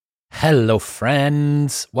Hello,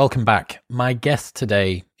 friends. Welcome back. My guest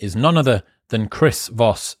today is none other than Chris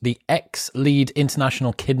Voss, the ex-lead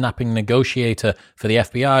international kidnapping negotiator for the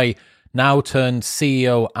FBI, now turned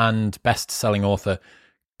CEO and best-selling author.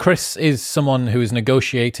 Chris is someone who has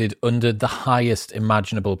negotiated under the highest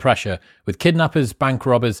imaginable pressure with kidnappers, bank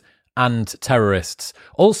robbers, and terrorists.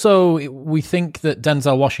 Also, we think that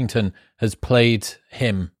Denzel Washington has played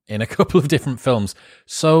him in a couple of different films.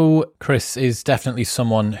 So Chris is definitely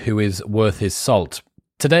someone who is worth his salt.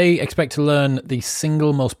 Today, expect to learn the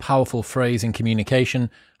single most powerful phrase in communication,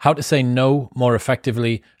 how to say no more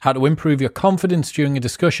effectively, how to improve your confidence during a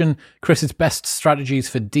discussion, Chris's best strategies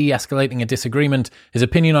for de-escalating a disagreement, his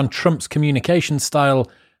opinion on Trump's communication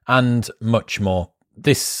style, and much more.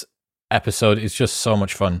 This episode is just so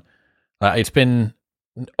much fun. It's been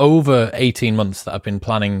over 18 months that I've been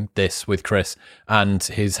planning this with Chris, and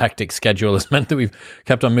his hectic schedule has meant that we've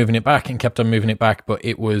kept on moving it back, but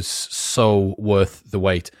it was so worth the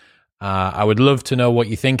wait. I would love to know what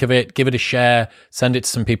you think of it. Give it a share, send it to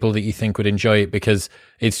some people that you think would enjoy it, because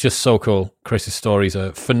it's just so cool. Chris's stories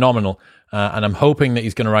are phenomenal, and I'm hoping that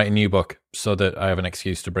he's going to write a new book so that I have an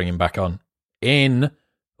excuse to bring him back on. In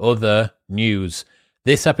other news,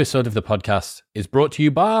 this episode of the podcast is brought to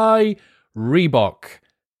you by Reebok.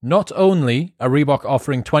 Not only are Reebok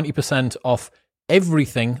offering 20% off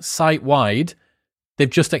everything site-wide, they've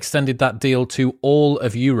just extended that deal to all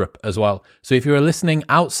of Europe as well. So if you're listening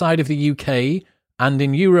outside of the UK and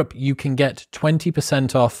in Europe, you can get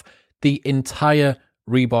 20% off the entire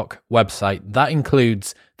Reebok website. That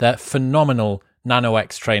includes their phenomenal Nano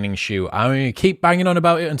X training shoe. I mean, keep banging on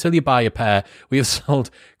about it until you buy a pair. We have sold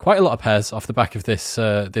quite a lot of pairs off the back of this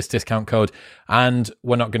discount code, and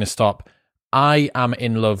we're not going to stop. I am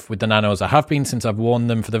in love with the Nanos. I have been since I've worn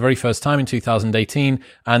them for the very first time in 2018,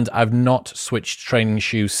 and I've not switched training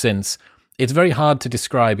shoes since. It's very hard to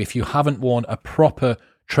describe, if you haven't worn a proper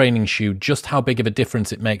training shoe, just how big of a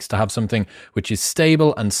difference it makes to have something which is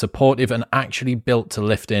stable and supportive and actually built to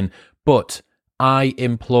lift in. But I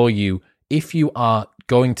implore you, if you are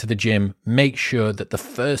going to the gym, make sure that the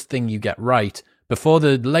first thing you get right, before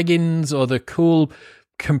the leggings or the cool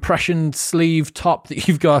compression sleeve top that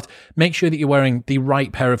you've got, make sure that you're wearing the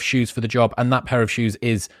right pair of shoes for the job, and that pair of shoes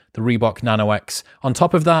is the Reebok Nano X. On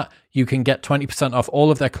top of that, you can get 20% off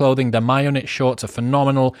all of their clothing. Their Myoknit shorts are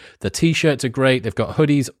phenomenal. The t-shirts are great. They've got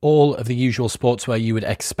hoodies, all of the usual sportswear you would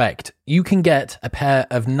expect. You can get a pair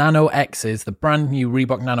of Nano X's, the brand new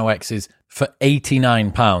Reebok Nano X's, for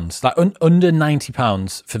 £89. Like under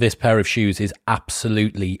 £90 for this pair of shoes is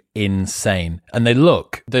absolutely insane. And they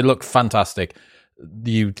look fantastic.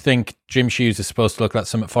 You think gym shoes are supposed to look like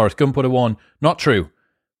something Forrest Gump would have worn. Not true.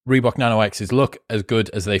 Reebok Nano X's look as good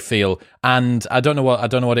as they feel. And I don't know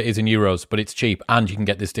what it is in euros, but it's cheap, and you can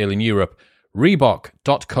get this deal in Europe.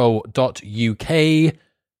 Reebok.co.uk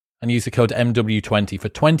and use the code MW20 for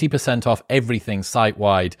 20% off everything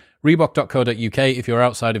site-wide. Reebok.co.uk. If you're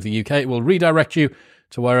outside of the UK, it will redirect you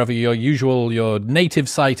to wherever your native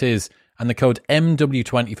site is, and the code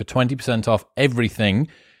MW20 for 20% off everything.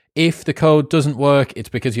 If the code doesn't work, it's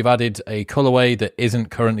because you've added a colorway that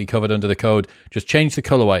isn't currently covered under the code. Just change the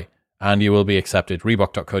colorway and you will be accepted.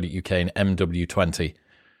 Reebok.co.uk and MW20.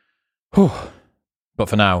 Whew. But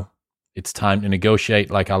for now, it's time to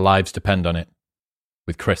negotiate like our lives depend on it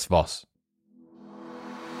with Chris Voss.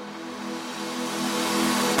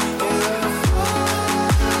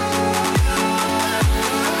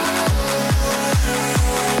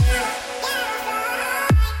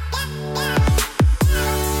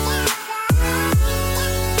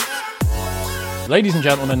 Ladies and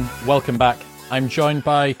gentlemen, welcome back. I'm joined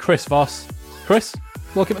by Chris Voss. Chris,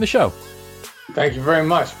 welcome to the show. Thank you very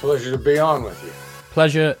much. Pleasure to be on with you.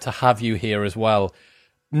 Pleasure to have you here as well.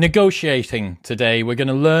 Negotiating today, we're going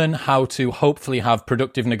to learn how to hopefully have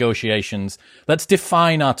productive negotiations. Let's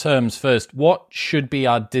define our terms first. What should be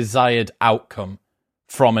our desired outcome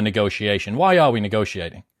from a negotiation? Why are we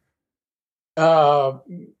negotiating? Well,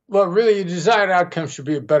 really, your desired outcome should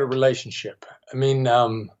be a better relationship. I mean,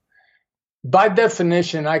 by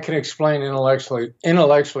definition, I can explain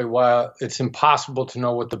intellectually why it's impossible to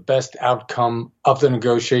know what the best outcome of the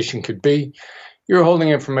negotiation could be. You're holding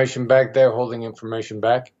information back, they're holding information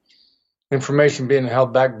back. Information being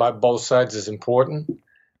held back by both sides is important.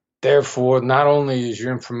 Therefore, not only is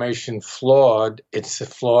your information flawed, it's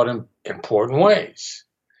flawed in important ways.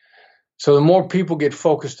 So the more people get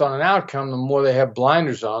focused on an outcome, the more they have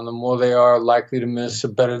blinders on, the more they are likely to miss a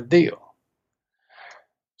better deal.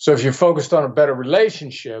 So if you're focused on a better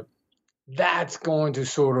relationship, that's going to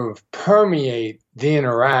sort of permeate the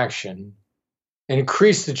interaction and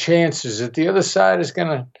increase the chances that the other side is going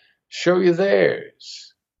to show you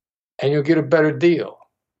theirs. and you'll get a better deal.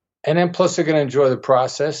 And then plus they're going to enjoy the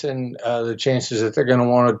process, and the chances that they're going to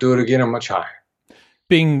want to do it again are much higher.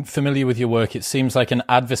 Being familiar with your work, it seems like an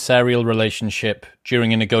adversarial relationship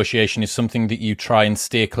during a negotiation is something that you try and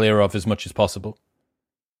steer clear of as much as possible.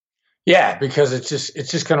 Yeah, because it's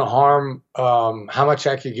just going to harm how much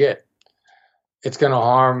I could get. It's going to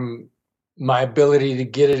harm my ability to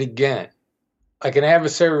get it again. Like an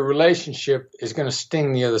adversarial relationship is going to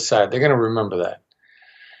sting the other side. They're going to remember that.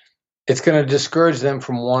 It's going to discourage them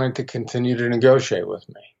from wanting to continue to negotiate with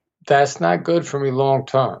me. That's not good for me long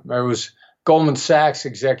term. There was Goldman Sachs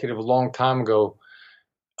executive a long time ago,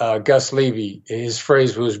 Gus Levy. His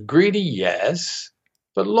phrase was greedy, yes,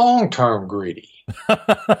 but long term greedy.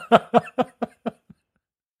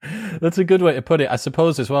 That's a good way to put it. I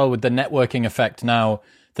suppose as well with the networking effect now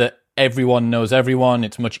that everyone knows everyone,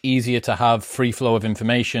 it's much easier to have free flow of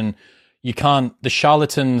information. You can't, the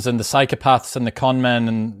charlatans and the psychopaths and the con men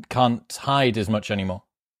and can't hide as much anymore.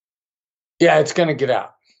 Yeah, it's going to get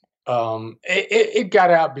out. It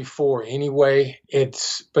got out before anyway.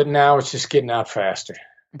 But now it's just getting out faster.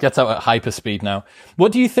 It gets out at hyperspeed now.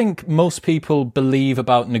 What do you think most people believe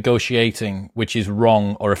about negotiating, which is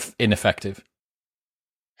wrong or ineffective?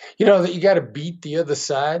 You know, that you got to beat the other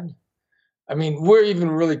side. I mean, we're even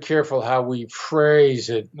really careful how we phrase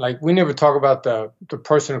it. Like, we never talk about the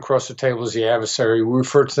person across the table as the adversary. We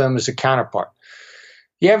refer to them as a counterpart.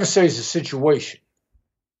 The adversary is a situation.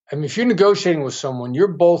 I mean, if you're negotiating with someone, you're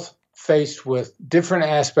both faced with different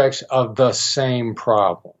aspects of the same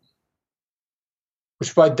problem,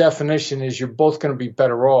 which by definition is you're both going to be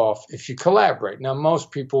better off if you collaborate. Now,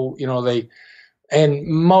 most people, and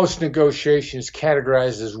most negotiations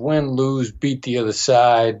categorized as win, lose, beat the other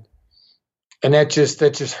side. And that just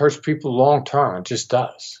hurts people long term. It just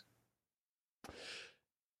does.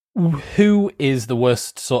 Who is the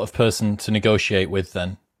worst sort of person to negotiate with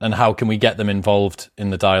then? And how can we get them involved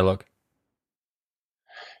in the dialogue?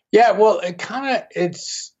 Yeah, well,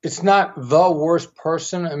 it's not the worst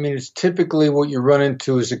person. I mean, it's typically what you run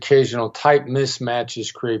into is occasional type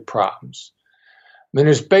mismatches create problems. I mean,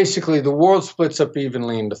 there's basically the world splits up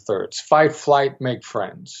evenly into thirds. Fight, flight, make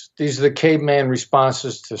friends. These are the caveman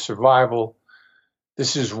responses to survival.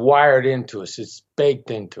 This is wired into us. It's baked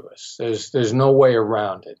into us. There's no way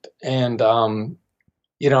around it. And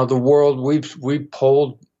the world, we've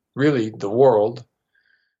polled really the world,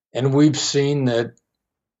 and we've seen that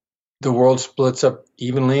the world splits up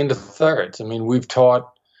evenly into thirds. I mean, we've taught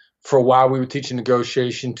for a while. We were teaching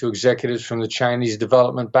negotiation to executives from the Chinese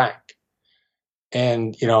Development Bank,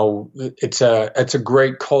 and it's a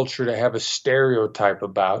great culture to have a stereotype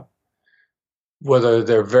about. Whether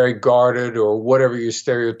they're very guarded or whatever your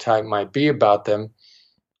stereotype might be about them.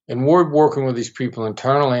 And we're working with these people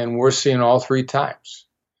internally, and we're seeing all three types.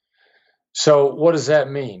 So what does that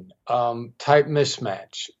mean? Type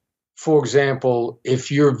mismatch. For example, if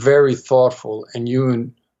you're very thoughtful and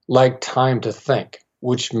you like time to think,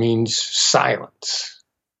 which means silence.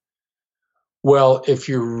 Well, if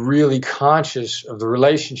you're really conscious of the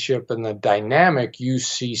relationship and the dynamic, you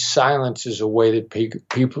see silence as a way that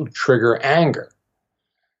people trigger anger.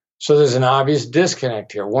 So there's an obvious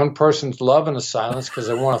disconnect here. One person's loving the silence because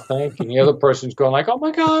they want to think, and the other person's going like, oh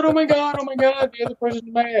my God, oh my God, oh my God. The other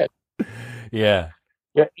person's mad. Yeah.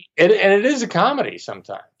 And it is a comedy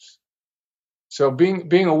sometimes. So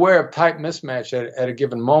being aware of type mismatch at a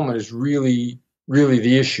given moment is really, really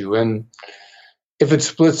the issue. And if it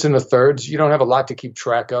splits into thirds, you don't have a lot to keep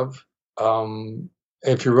track of.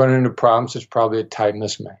 If you're running into problems, it's probably a type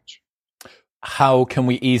mismatch. How can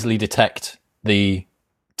we easily detect the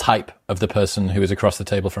type of the person who is across the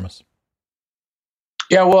table from us?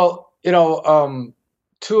 Yeah, well, two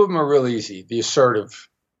of them are really easy. The assertive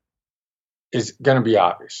is going to be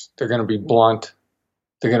obvious. They're going to be blunt.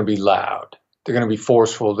 They're going to be loud. They're going to be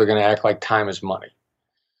forceful. They're going to act like time is money.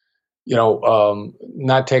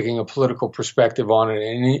 Not taking a political perspective on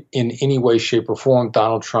it in any way, shape, or form.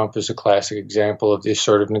 Donald Trump is a classic example of the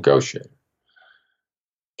assertive negotiator.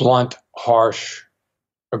 Blunt, harsh,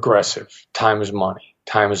 aggressive. Time is money.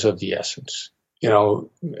 Time is of the essence.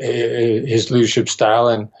 His leadership style,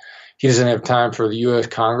 and he doesn't have time for the U.S.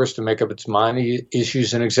 Congress to make up its mind. He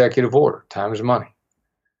issues an executive order. Time is money.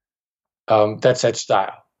 That's that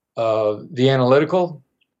style. The analytical,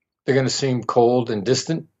 they're going to seem cold and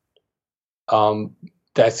distant.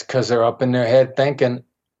 That's because they're up in their head thinking,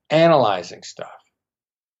 analyzing stuff.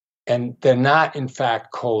 And they're not, in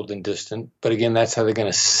fact, cold and distant. But again, that's how they're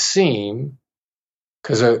going to seem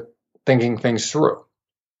because they're thinking things through.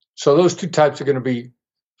 So those two types are going to be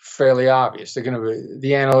fairly obvious.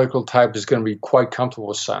 The analytical type is going to be quite comfortable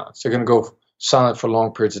with silence. They're going to go silent for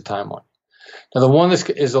long periods of time on. Now, the one that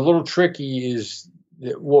is a little tricky is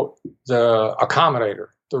the accommodator,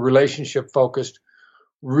 the relationship focused.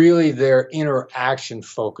 Really, they're interaction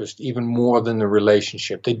focused even more than the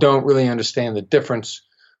relationship. They don't really understand the difference,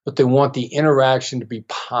 but they want the interaction to be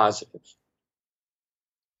positive.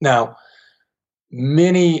 Now,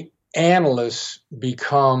 many analysts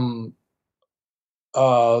become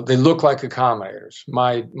they look like accommodators.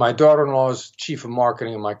 My daughter-in-law is chief of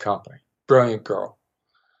marketing in my company. Brilliant girl.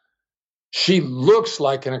 She looks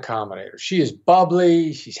like an accommodator. She is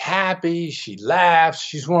bubbly. She's happy. She laughs.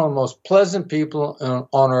 She's one of the most pleasant people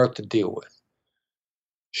on earth to deal with.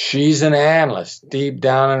 She's an analyst deep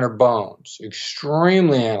down in her bones,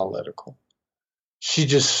 extremely analytical. She's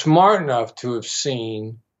just smart enough to have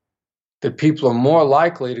seen that people are more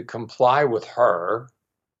likely to comply with her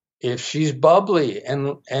if she's bubbly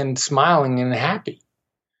and smiling and happy.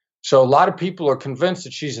 So a lot of people are convinced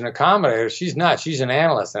that she's an accommodator. She's not. She's an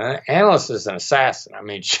analyst. And an analyst is an assassin. I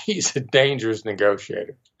mean, she's a dangerous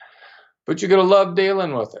negotiator. But you're going to love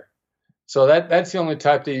dealing with her. So that's the only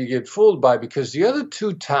type that you get fooled by, because the other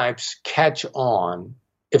two types catch on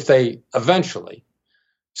if they eventually.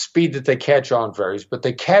 Speed that they catch on varies, but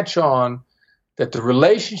they catch on that the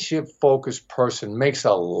relationship-focused person makes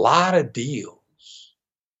a lot of deals.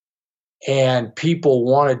 And people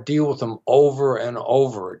want to deal with them over and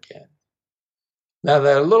over again. Now,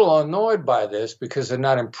 they're a little annoyed by this because they're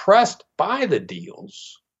not impressed by the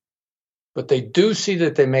deals, but they do see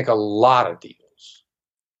that they make a lot of deals.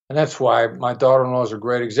 And that's why my daughter-in-law is a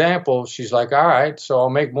great example. She's like, all right, so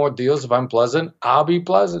I'll make more deals. If I'm pleasant, I'll be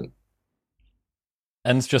pleasant.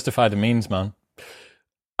 Ends justify the means, man.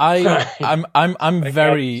 I'm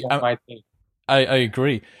very... I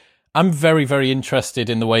agree. I'm very, very interested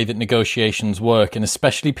in the way that negotiations work, and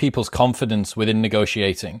especially people's confidence within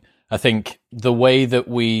negotiating. I think the way that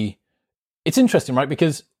it's interesting, right?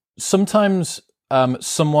 Because sometimes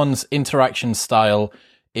someone's interaction style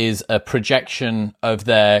is a projection of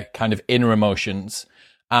their kind of inner emotions.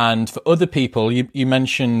 And for other people, you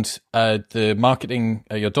mentioned the marketing,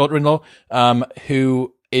 your daughter-in-law,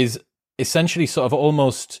 who is essentially sort of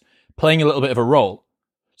almost playing a little bit of a role.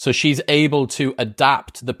 So she's able to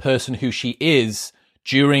adapt the person who she is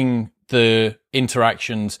during the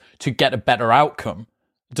interactions to get a better outcome.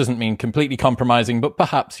 It doesn't mean completely compromising, but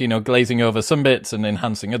perhaps, glazing over some bits and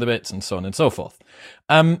enhancing other bits and so on and so forth.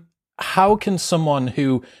 How can someone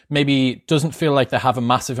who maybe doesn't feel like they have a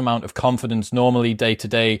massive amount of confidence normally day to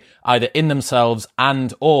day, either in themselves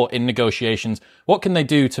and or in negotiations, what can they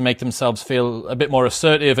do to make themselves feel a bit more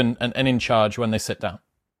assertive and in charge when they sit down?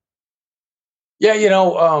 Yeah,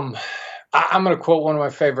 I'm going to quote one of my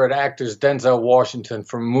favorite actors, Denzel Washington,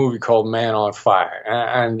 from a movie called Man on Fire.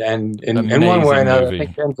 And in one way or another, I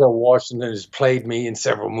think Denzel Washington has played me in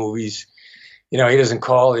several movies. He doesn't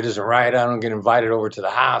call, he doesn't write, I don't get invited over to the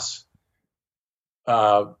house.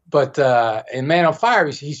 But in Man on Fire,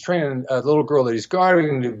 he's training a little girl that he's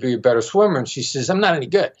guarding to be a better swimmer, and she says, I'm not any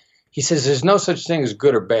good. He says, there's no such thing as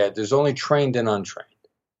good or bad. There's only trained and untrained.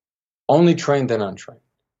 Only trained and untrained.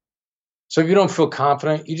 So if you don't feel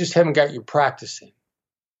confident, you just haven't got your practice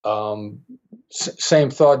in. Same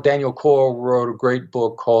thought, Daniel Coyle wrote a great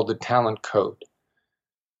book called The Talent Code.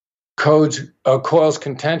 Coyle's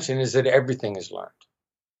contention is that everything is learned.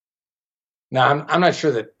 Now, I'm not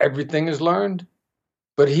sure that everything is learned,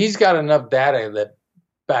 but he's got enough data that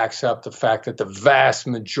backs up the fact that the vast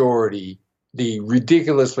majority, the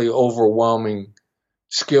ridiculously overwhelming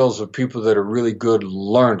skills of people that are really good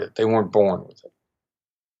learned it. They weren't born with it.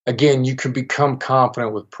 Again, you can become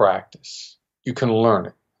confident with practice. You can learn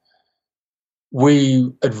it.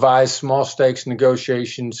 We advise small stakes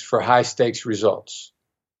negotiations for high stakes results.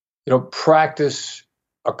 Practice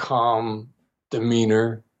a calm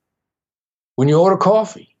demeanor when you order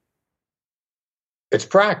coffee. It's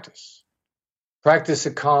practice. Practice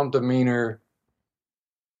a calm demeanor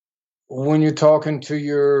when you're talking to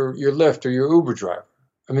your Lyft or your Uber driver.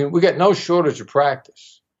 I mean, we got no shortage of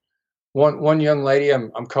practice. One young lady,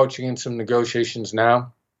 I'm coaching in some negotiations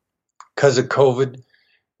now because of COVID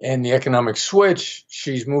and the economic switch.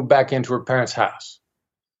 She's moved back into her parents' house,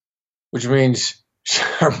 which means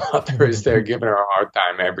her mother is there giving her a hard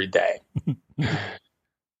time every day.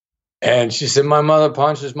 And she said, my mother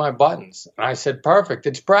punches my buttons. And I said, perfect.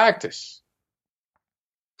 It's practice.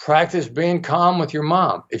 Practice being calm with your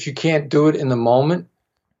mom. If you can't do it in the moment,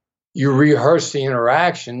 you rehearse the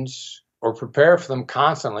interactions or prepare for them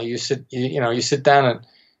constantly. You sit down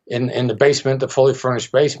in the basement, the fully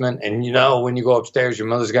furnished basement, and when you go upstairs, your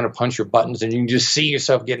mother's going to punch your buttons, and you can just see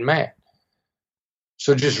yourself getting mad.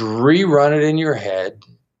 So just rerun it in your head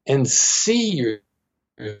and see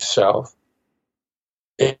yourself.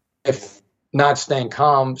 If not staying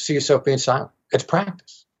calm, see yourself being silent. It's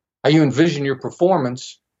practice. How you envision your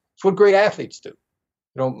performance. It's what great athletes do.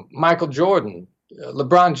 Michael Jordan,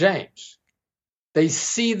 LeBron James, they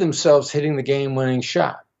see themselves hitting the game-winning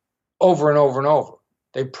shot over and over and over.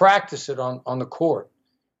 They practice it on the court.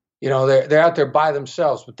 They're out there by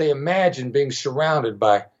themselves, but they imagine being surrounded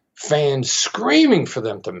by fans screaming for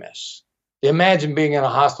them to miss. They imagine being in a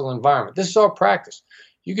hostile environment. This is all practice.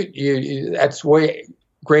 That's the way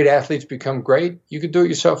great athletes become great. You could do it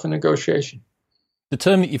yourself in negotiation. The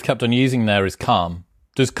term that you've kept on using there is calm.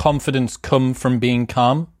 Does confidence come from being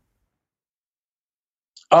calm?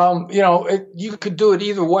 You could do it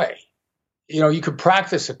either way. You could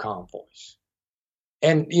practice a calm voice.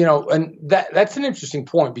 And that's an interesting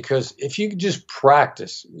point, because if you could just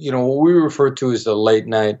practice, what we refer to as the late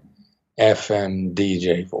night FM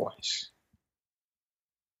DJ voice,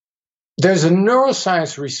 there's a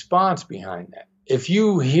neuroscience response behind that. If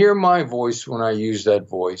you hear my voice when I use that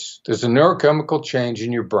voice, there's a neurochemical change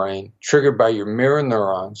in your brain triggered by your mirror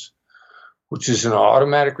neurons, which is an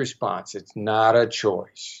automatic response. It's not a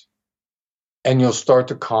choice. And you'll start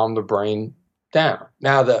to calm the brain down.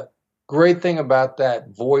 Now, the great thing about that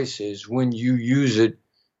voice is when you use it,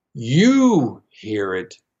 you hear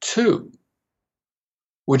it too,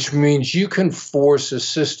 which means you can force a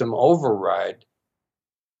system override.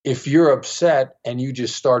 If you're upset and you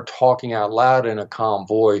just start talking out loud in a calm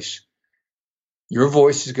voice, your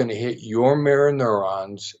voice is going to hit your mirror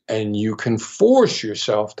neurons, and you can force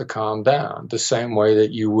yourself to calm down the same way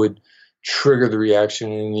that you would trigger the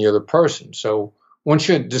reaction in the other person. So once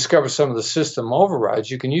you discover some of the system overrides,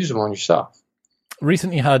 you can use them on yourself.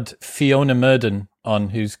 Recently had Fiona Murden on,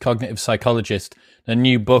 who's cognitive psychologist. A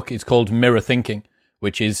new book is called Mirror Thinking,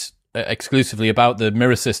 which is exclusively about the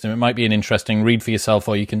mirror system. It might be an interesting read for yourself,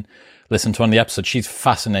 or you can listen to one of the episodes. She's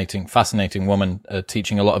fascinating woman,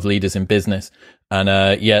 teaching a lot of leaders in business.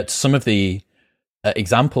 And some of the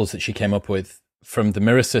examples that she came up with from the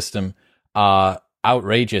mirror system are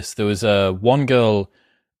outrageous. There was one girl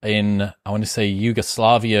in, I want to say,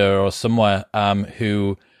 Yugoslavia or somewhere,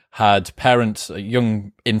 who had parents, a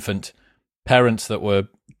young infant, parents that were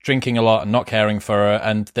drinking a lot and not caring for her,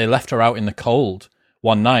 and they left her out in the cold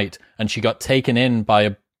one night, and she got taken in by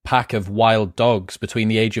a pack of wild dogs between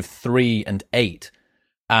the age of 3 and 8.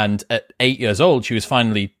 And at 8 years old, she was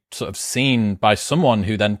finally sort of seen by someone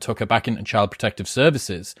who then took her back into Child Protective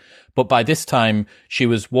Services. But by this time, she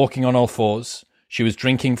was walking on all fours. She was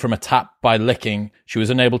drinking from a tap by licking. She was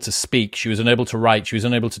unable to speak. She was unable to write. She was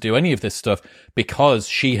unable to do any of this stuff because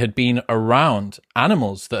she had been around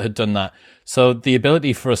animals that had done that. So the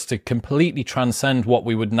ability for us to completely transcend what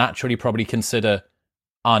we would naturally probably consider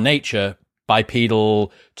our nature,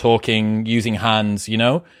 bipedal, talking, using hands,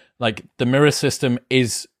 like the mirror system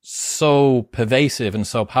is so pervasive and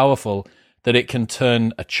so powerful that it can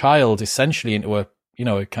turn a child essentially into a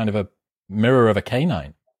kind of a mirror of a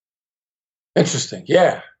canine. Interesting.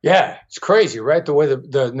 Yeah. It's crazy, right? The way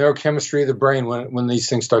the neurochemistry of the brain when these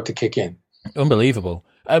things start to kick in. Unbelievable.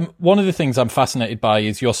 One of the things I'm fascinated by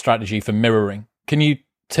is your strategy for mirroring. Can you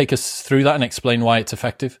take us through that and explain why it's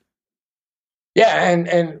effective? Yeah,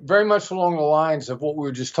 and very much along the lines of what we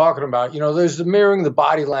were just talking about. There's the mirroring the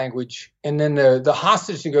body language, and then the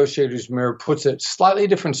hostage negotiator's mirror puts a slightly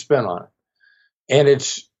different spin on it. And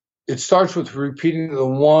it starts with repeating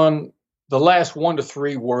the last 1 to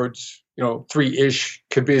 3 words, 3-ish,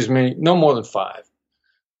 could be as many, no more than 5.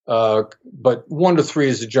 But 1 to 3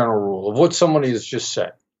 is the general rule of what somebody has just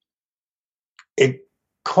said. It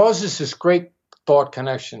causes this great thought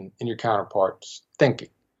connection in your counterpart's thinking.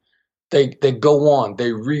 They go on, they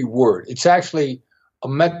reword. It's actually a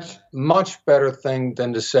much better thing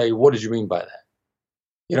than to say, what did you mean by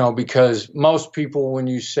that? Because most people, when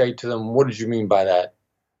you say to them, what did you mean by that?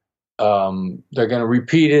 They're going to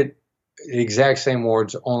repeat it, the exact same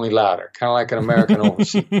words, only louder, kind of like an American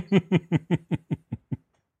overseas.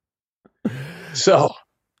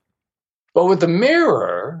 But with the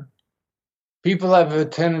mirror, people have a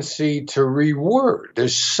tendency to reword.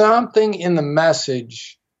 There's something in the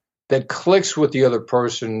message that clicks with the other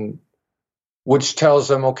person, which tells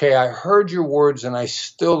them, okay, I heard your words and I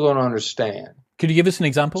still don't understand. Could you give us an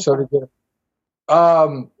example?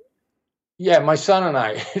 My son and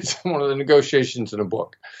I, it's one of the negotiations in the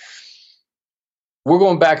book. We're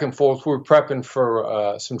going back and forth. We're prepping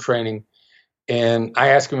for some training, and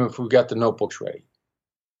I asked him if we got the notebooks ready.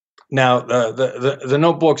 Now, the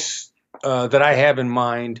notebooks that I have in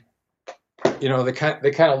mind, they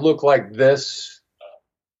kind of look like this.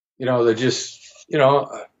 They're just,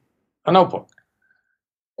 a notebook.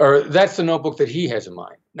 Or that's the notebook that he has in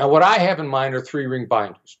mind. Now, what I have in mind are 3-ring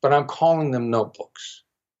binders, but I'm calling them notebooks.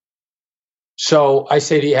 So I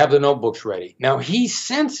say, do you have the notebooks ready? Now he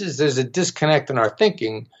senses there's a disconnect in our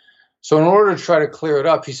thinking. So in order to try to clear it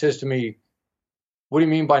up, he says to me, what do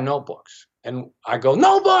you mean by notebooks? And I go,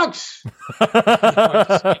 notebooks!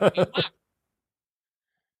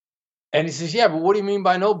 And he says, yeah, but what do you mean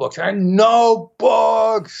by notebooks?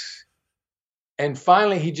 Notebooks! And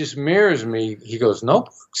finally he just mirrors me. He goes,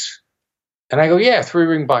 notebooks? And I go, yeah,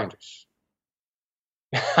 3-ring binders.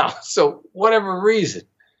 Now, so whatever reason,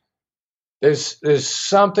 there's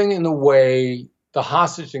something in the way the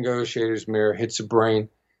hostage negotiator's mirror hits the brain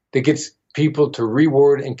that gets people to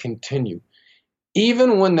reword and continue,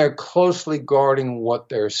 even when they're closely guarding what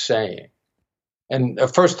they're saying. And the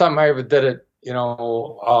first time I ever did it,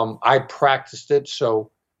 I practiced it. So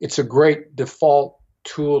it's a great default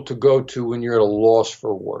tool to go to when you're at a loss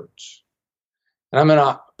for words. And I'm in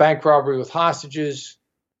a bank robbery with hostages,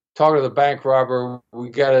 talking to the bank robber. We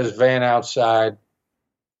got his van outside.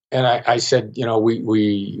 And I said,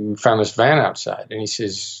 we found this van outside. And he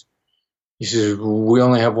says, we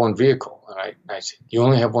only have one vehicle. And I said, you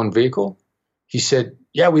only have one vehicle? He said,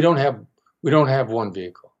 yeah, we don't have one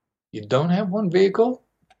vehicle. You don't have one vehicle?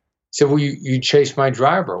 He said, well, you chased my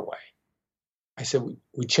driver away. I said,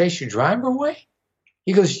 we chased your driver away?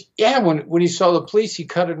 He goes, yeah, when he saw the police, he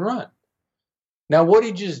cut and run. Now, what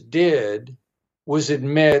he just did was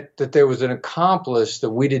admit that there was an accomplice that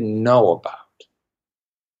we didn't know about,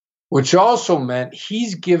 which also meant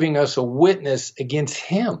he's giving us a witness against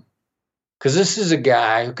him, because this is a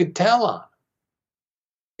guy who could tell on him.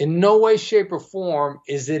 In no way, shape, or form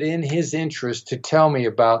is it in his interest to tell me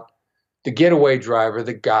about the getaway driver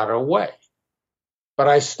that got away. But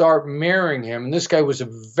I start mirroring him, and this guy was a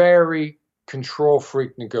very control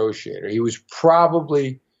freak negotiator.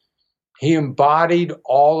 He embodied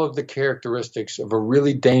all of the characteristics of a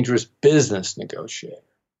really dangerous business negotiator.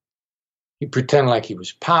 He pretended like he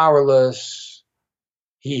was powerless.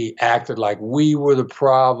 He acted like we were the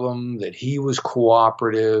problem, that he was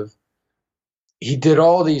cooperative. He did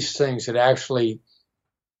all these things that actually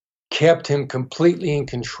kept him completely in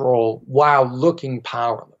control while looking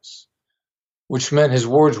powerless, which meant his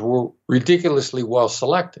words were ridiculously well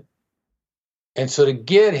selected. And so to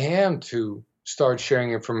get him to start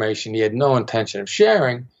sharing information he had no intention of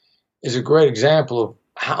sharing is a great example of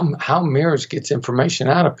how mirrors gets information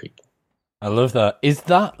out of people. I love that. Is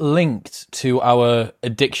that linked to our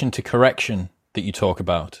addiction to correction that you talk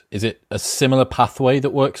about? Is it a similar pathway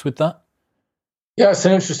that works with that? Yeah, it's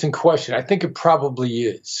an interesting question. I think it probably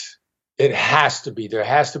is. It has to be. There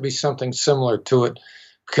has to be something similar to it,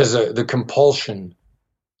 because the compulsion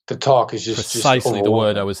to talk is precisely the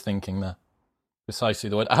word I was thinking there. Precisely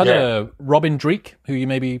the word. I had Robin Dreeke, who you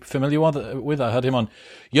may be familiar with. I had him on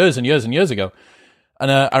years and years and years ago.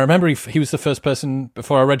 And I remember he was the first person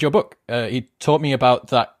before I read your book. He taught me about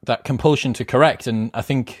that compulsion to correct. And I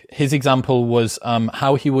think his example was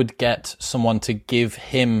how he would get someone to give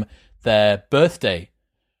him their birthday.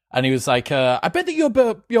 And he was like, I bet that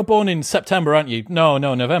you're born in September, aren't you? No,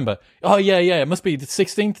 November. Oh, yeah, it must be the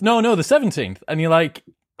 16th. No, the 17th. And you're like,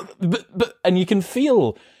 and you can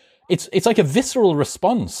feel it's like a visceral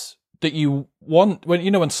response that you want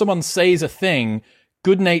when someone says a thing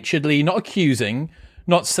good-naturedly, not accusing,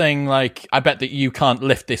 not saying like, I bet that you can't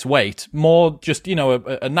lift this weight, more just,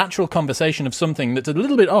 a natural conversation of something that's a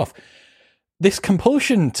little bit off. This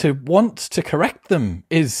compulsion to want to correct them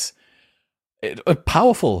is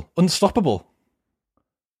powerful, unstoppable.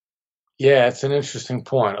 Yeah, it's an interesting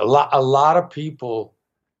point. A lot of people,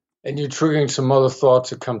 and you're triggering some other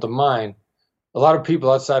thoughts that come to mind. A lot of people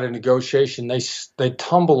outside of negotiation, they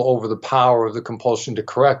tumble over the power of the compulsion to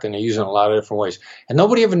correct, and they use it in a lot of different ways. And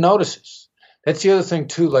nobody ever notices. That's the other thing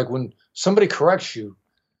too. Like when somebody corrects you,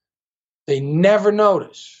 they never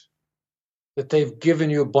notice that they've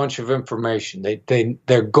given you a bunch of information.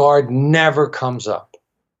 Their guard never comes up,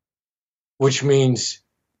 which means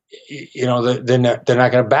they're not going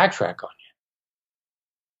to backtrack on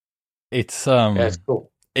you. It's that's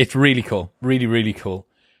cool. It's really cool, really, really cool.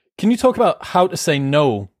 Can you talk about how to say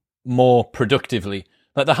no more productively?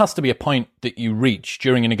 Like there has to be a point that you reach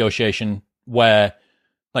during a negotiation where,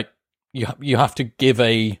 like, you have to give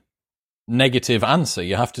a negative answer.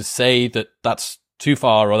 You have to say that that's too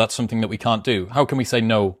far or that's something that we can't do. How can we say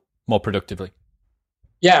no more productively?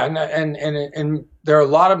 Yeah, and there are a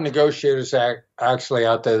lot of negotiators actually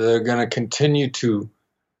out there that are going to continue to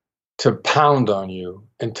pound on you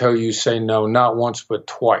until you say no, not once but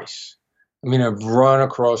twice. I mean, I've run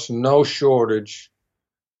across no shortage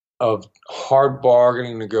of hard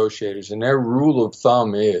bargaining negotiators, and their rule of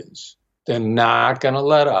thumb is they're not going to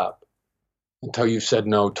let up until you've said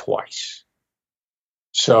no twice.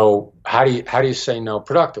 So how do you say no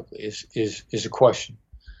productively is a question.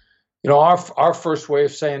 Our first way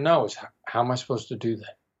of saying no is how am I supposed to do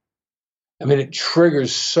that? I mean, it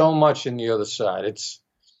triggers so much in the other side. It's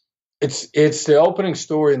the opening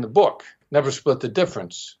story in the book, Never Split the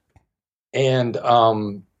Difference. And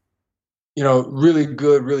really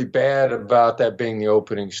good, really bad about that being the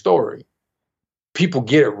opening story. People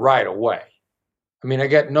get it right away. I mean, I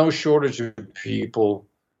got no shortage of people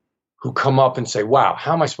who come up and say, wow,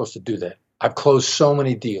 how am I supposed to do that? I've closed so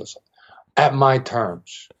many deals at my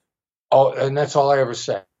terms. Oh, and that's all I ever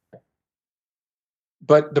say.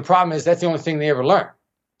 But the problem is that's the only thing they ever learn.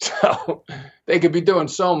 So they could be doing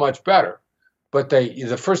so much better. But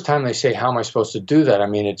the first time they say, how am I supposed to do that? I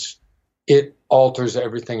mean, it alters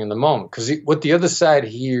everything in the moment. Because what the other side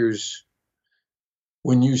hears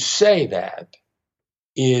when you say that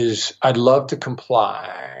is, I'd love to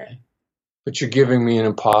comply, but you're giving me an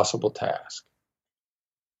impossible task.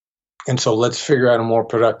 And so let's figure out a more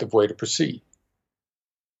productive way to proceed.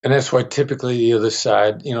 And that's why typically the other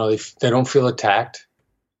side, they don't feel attacked.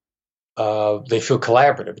 They feel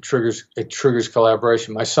collaborative. It triggers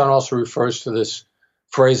collaboration. My son also refers to this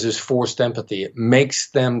phrase as forced empathy. It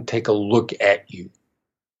makes them take a look at you.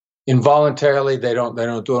 Involuntarily, they don't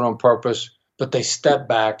do it on purpose, but they step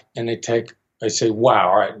back and they say, wow,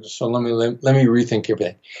 all right, so let me rethink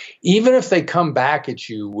everything. Even if they come back at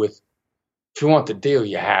you with, if you want the deal,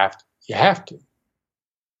 you have to.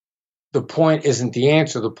 The point isn't the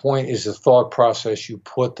answer. The point is the thought process you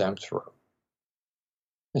put them through.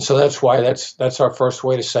 And so that's why that's our first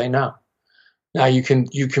way to say no. Now you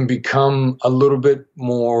can become a little bit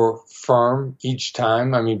more firm each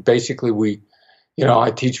time. I mean, basically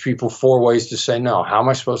I teach people 4 ways to say no. How am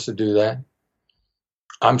I supposed to do that?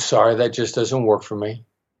 I'm sorry, that just doesn't work for me.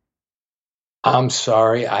 I'm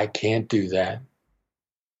sorry, I can't do that.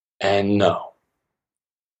 And no.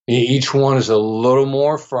 Each one is a little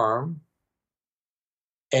more firm,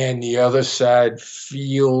 and the other side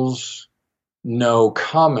feels no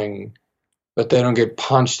coming, but they don't get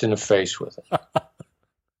punched in the face with it.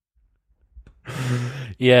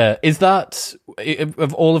 Yeah. Is that,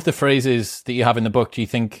 of all of the phrases that you have in the book, do you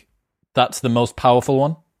think that's the most powerful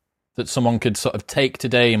one that someone could sort of take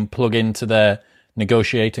today and plug into their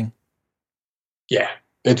negotiating? Yeah.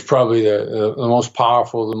 It's probably the most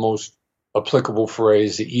powerful, the most applicable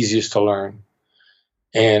phrase, the easiest to learn.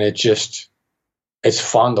 And it's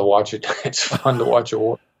fun to watch it. It's fun to watch it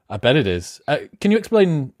work. I bet it is. Can you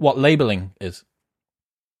explain what labeling is?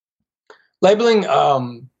 Labeling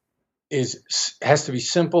has to be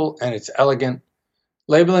simple and it's elegant.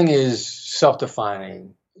 Labeling is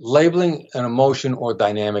self-defining. Labeling an emotion or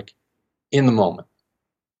dynamic in the moment.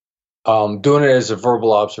 Doing it as a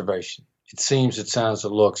verbal observation. It seems, it sounds, it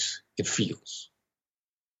looks, it feels.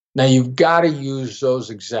 Now you've got to use those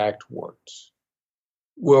exact words.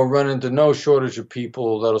 We'll run into no shortage of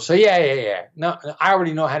people that'll say, yeah. No, I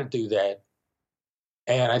already know how to do that.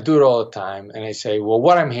 And I do it all the time. And I say, well,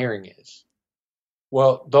 what I'm hearing is,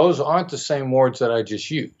 well, those aren't the same words that I just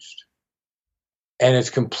used. And it's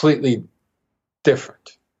completely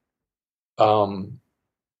different. So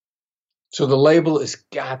the label has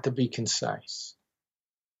got to be concise.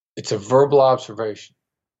 It's a verbal observation.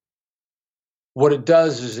 What it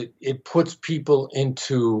does is it puts people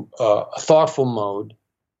into a thoughtful mode.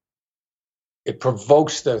 It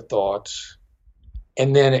provokes their thoughts,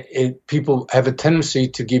 and then people have a tendency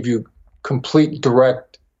to give you complete,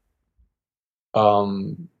 direct,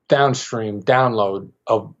 downstream download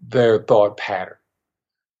of their thought pattern.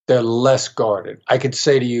 They're less guarded. I could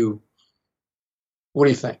say to you, what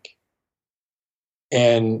do you think?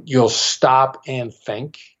 And you'll stop and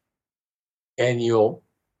think, and you'll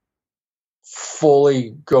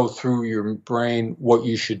fully go through your brain what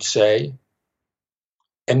you should say.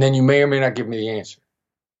 And then you may or may not give me the answer.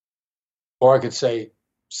 Or I could say,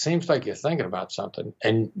 seems like you're thinking about something.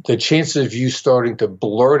 And the chances of you starting to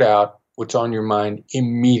blurt out what's on your mind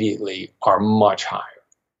immediately are much higher.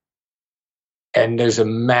 And there's a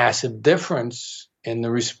massive difference in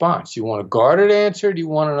the response. You want a guarded answer, or do you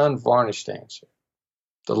want an unvarnished answer?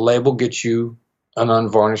 The label gets you an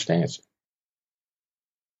unvarnished answer.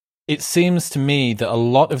 It seems to me that a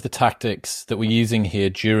lot of the tactics that we're using here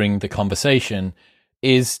during the conversation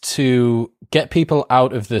is to get people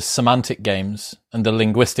out of the semantic games and the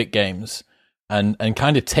linguistic games and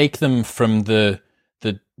kind of take them from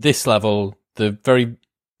this level, the very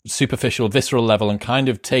superficial, visceral level, and kind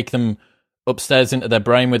of take them upstairs into their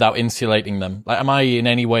brain without insulating them. Like, am I in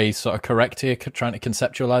any way sort of correct here, trying to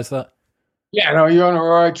conceptualize that? Yeah, no, you're on the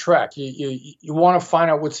right track. You want to find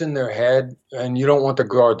out what's in their head, and you don't want the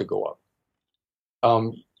guard to go up.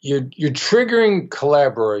 you're triggering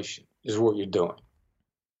collaboration is what you're doing.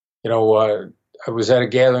 I was at a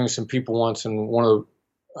gathering of some people once, and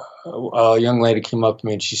a young lady came up to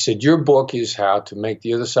me and she said, "Your book is how to make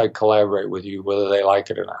the other side collaborate with you, whether they like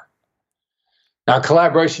it or not." Now,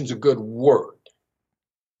 collaboration is a good word,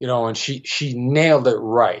 and she nailed it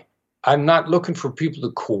right. I'm not looking for people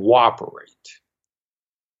to cooperate.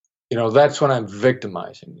 That's when I'm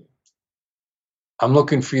victimizing you. I'm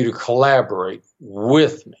looking for you to collaborate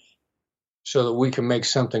with me so that we can make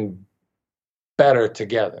something better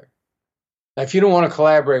together. Now, if you don't want to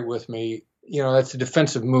collaborate with me, that's a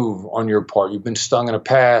defensive move on your part. You've been stung in the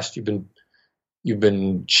past. You've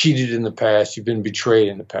been cheated in the past. You've been betrayed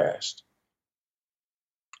in the past.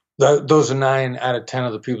 Those are 9 out of 10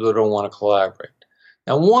 of the people that don't want to collaborate.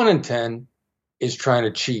 Now, 1 in 10 is trying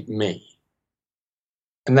to cheat me.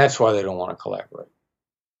 And that's why they don't want to collaborate.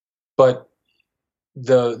 But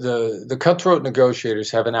the cutthroat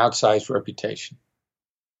negotiators have an outsized reputation.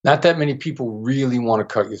 Not that many people really want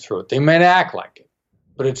to cut your throat. They may act like it,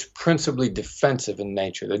 but it's principally defensive in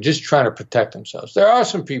nature. They're just trying to protect themselves. There are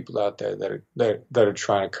some people out there that are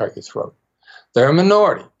trying to cut your throat. They're a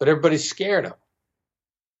minority, but everybody's scared of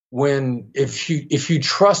them. If you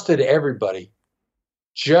trusted everybody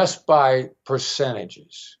just by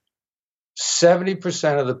percentages,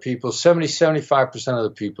 70% of the people, 75% of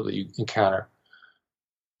the people that you encounter,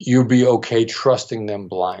 you'll be okay trusting them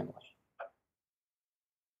blindly.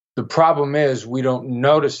 The problem is we don't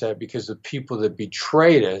notice that because the people that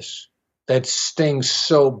betrayed us, that stings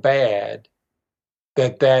so bad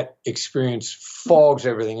that experience fogs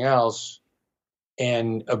everything else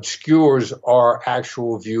and obscures our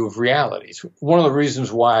actual view of reality. It's one of the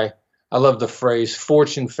reasons why I love the phrase,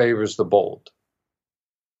 fortune favors the bold.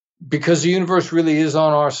 Because the universe really is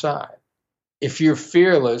on our side. If you're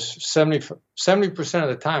fearless, 70% of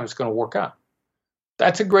the time it's going to work out.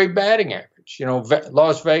 That's a great batting average.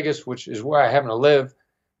 Las Vegas, which is where I happen to live,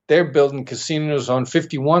 they're building casinos on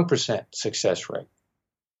 51% success rate.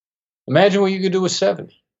 Imagine what you could do with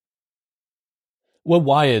 70. We're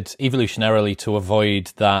wired evolutionarily to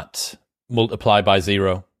avoid that multiply by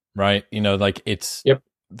 0, right? It's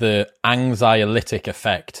the anxiolytic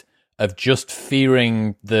effect of just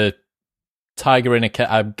fearing the tiger in a cave.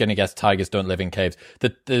 I'm going to guess tigers don't live in caves.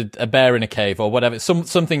 A bear in a cave or whatever.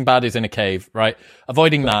 Something bad is in a cave, right?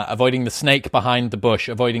 Avoiding that, avoiding the snake behind the bush,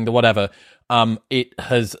 avoiding the whatever. It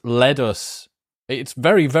has led us. It's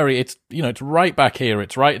very, very. It's it's right back here.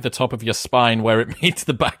 It's right at the top of your spine where it meets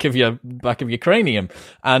the back of your cranium,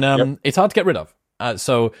 and it's hard to get rid of.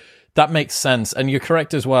 So that makes sense. And you're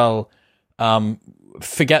correct as well.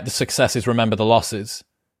 Forget the successes, remember the losses.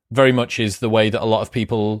 Very much is the way that a lot of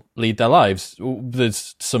people lead their lives.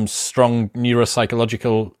 There's some strong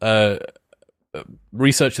neuropsychological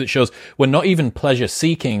research that shows we're not even pleasure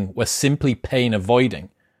seeking, we're simply pain avoiding.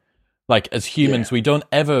 Like as humans, we don't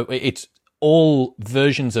ever, it's all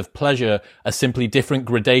versions of pleasure are simply different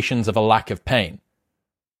gradations of a lack of pain.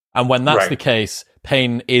 And when that's the case,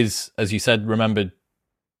 pain is, as you said, remembered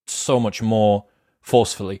so much more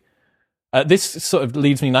forcefully. This sort of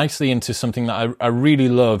leads me nicely into something that I really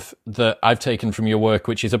love that I've taken from your work,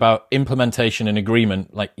 which is about implementation and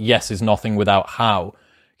agreement. Like, yes is nothing without how.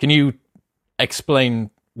 Can you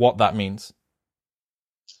explain what that means?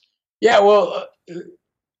 Yeah, well,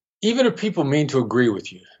 even if people mean to agree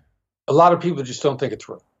with you, a lot of people just don't think it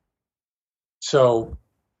through. So,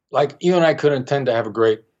 like, you and I could intend to have a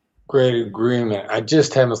great agreement. I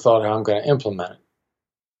just haven't thought how I'm going to implement it.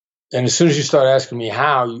 And as soon as you start asking me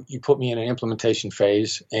how, you put me in an implementation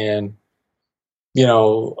phase. And,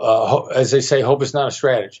 as they say, hope is not a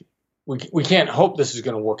strategy. We can't hope this is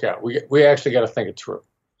going to work out. We actually got to think it through.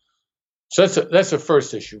 So that's the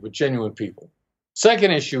first issue with genuine people.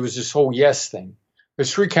 Second issue is this whole yes thing.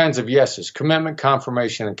 There's 3 kinds of yeses: commitment,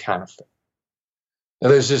 confirmation, and counterfeit. Now,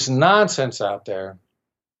 there's this nonsense out there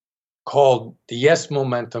called the yes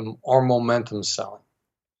momentum or momentum selling.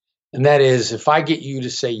 And that is, if I get you to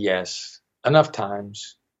say yes enough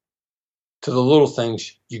times to the little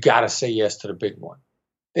things, you got to say yes to the big one.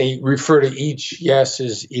 They refer to each yes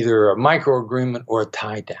as either a micro agreement or a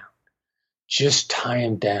tie down. Just tie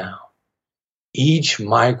them down. Each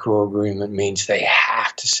micro agreement means they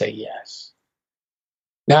have to say yes.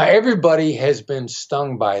 Now, everybody has been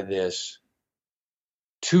stung by this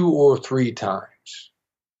 2 or 3 times.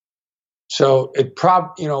 So it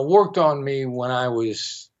worked on me when I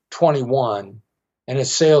was 21, and a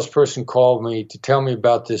salesperson called me to tell me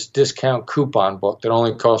about this discount coupon book that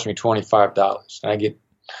only cost me $25, and I get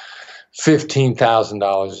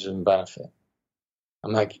 $15,000 in benefit.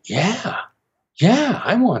 I'm like, yeah,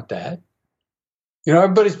 I want that.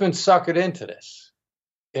 Everybody's been suckered into this.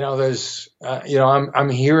 there's, I'm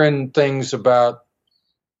hearing things about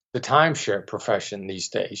the timeshare profession these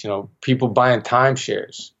days. People buying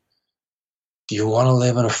timeshares. Do you want to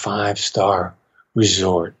live in a 5-star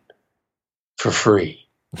resort for free?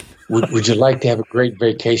 Would you like to have a great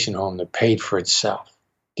vacation home that paid for itself,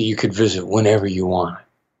 that you could visit whenever you want?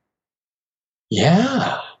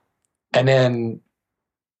 Yeah. And then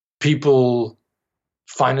people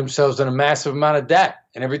find themselves in a massive amount of debt.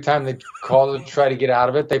 And every time they call to try to get out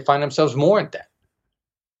of it, they find themselves more in debt.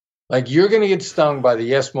 Like, you're going to get stung by the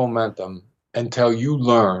yes momentum until you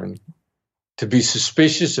learn to be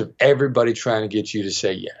suspicious of everybody trying to get you to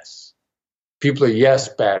say yes. People are yes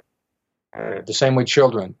battered. The same way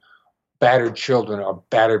battered children are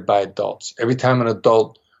battered by adults. Every time an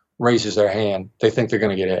adult raises their hand, they think they're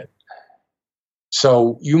going to get hit.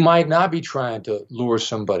 So you might not be trying to lure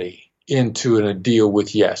somebody into a deal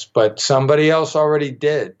with yes, but somebody else already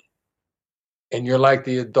did. And you're like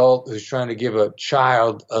the adult who's trying to give a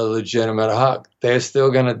child a legitimate hug. They're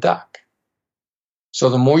still going to duck. So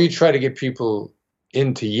the more you try to get people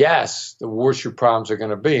into yes, the worse your problems are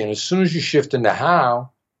going to be. And as soon as you shift into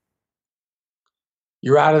how,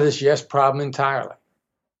 you're out of this yes problem entirely.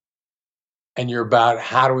 And you're about,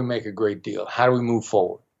 how do we make a great deal? How do we move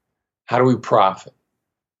forward? How do we profit?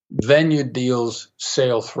 Then your deals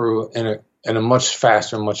sail through in a much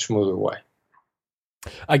faster, much smoother way.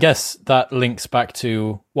 I guess that links back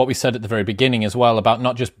to what we said at the very beginning as well about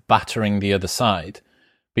not just battering the other side,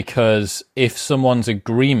 because if someone's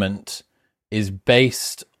agreement is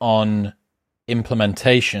based on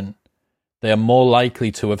implementation, they are more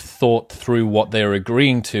likely to have thought through what they're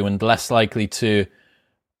agreeing to and less likely to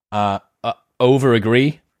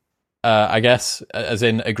over-agree, I guess, as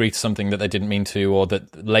in agree to something that they didn't mean to or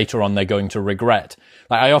that later on they're going to regret.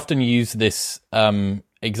 Like, I often use this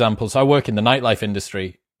example. So I work in the nightlife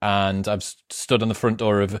industry, and I've stood on the front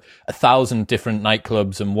door of 1,000 different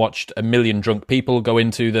nightclubs and watched 1 million drunk people go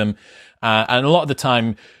into them. And a lot of the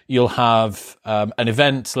time you'll have an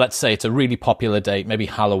event, let's say it's a really popular date, maybe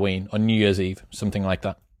Halloween or New Year's Eve, something like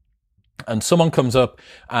that. And someone comes up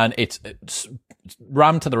and it's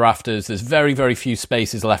rammed to the rafters. There's very, very few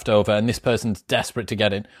spaces left over. And this person's desperate to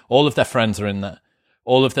get in. All of their friends are in there.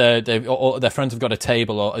 All of their friends have got a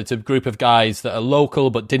table, or it's a group of guys that are local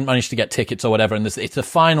but didn't manage to get tickets or whatever. And it's the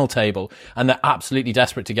final table and they're absolutely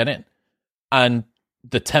desperate to get in. And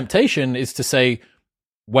the temptation is to say,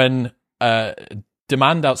 when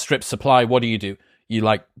demand outstrips supply, what do? You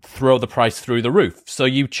like throw the price through the roof. So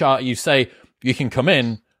you say you can come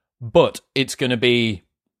in, but it's going to be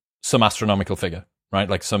some astronomical figure, right?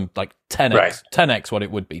 Like 10x, right. 10x what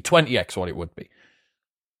it would be, 20x what it would be.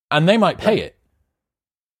 And they might pay it.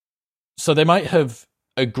 So they might have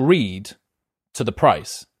agreed to the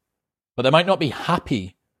price, but they might not be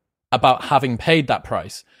happy about having paid that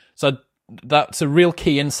price. So that's a real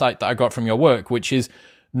key insight that I got from your work, which is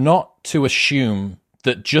not to assume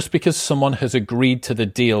that just because someone has agreed to the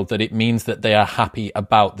deal that it means that they are happy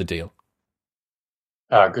about the deal.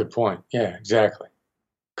 Good point. Yeah, exactly.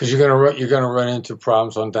 Because you're gonna run into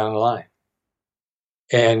problems on down the line,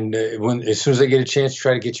 and as soon as they get a chance to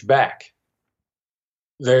try to get you back,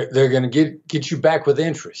 they're gonna get you back with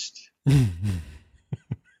interest. They're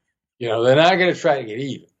not gonna try to get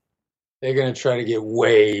even. They're gonna try to get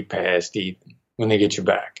way past even when they get you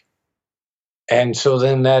back. And so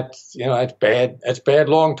then that's bad. That's bad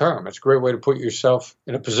long term. It's a great way to put yourself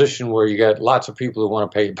in a position where you got lots of people who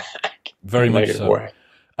want to pay you back. Very much so.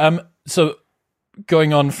 So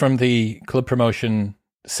going on from the club promotion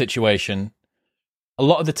situation, a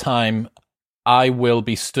lot of the time I will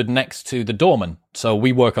be stood next to the doorman. So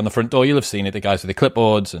we work on the front door. You'll have seen it, the guys with the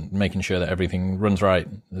clipboards and making sure that everything runs right.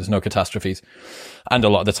 There's no catastrophes. And a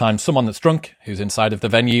lot of the time, someone that's drunk who's inside of the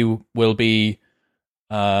venue will be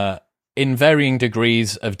in varying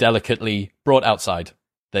degrees of delicately brought outside.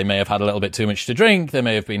 They may have had a little bit too much to drink. They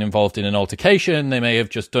may have been involved in an altercation. They may have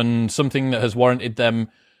just done something that has warranted them.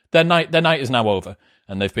 Their night is now over,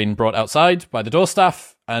 and they've been brought outside by the door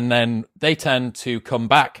staff, and then they tend to come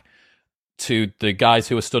back to the guys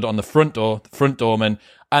who are stood on the front door, the front doorman,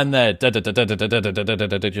 and they're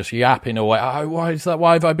just yapping away. Why is that?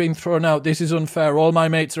 Why have I been thrown out? This is unfair. All my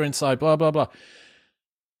mates are inside, blah, blah, blah.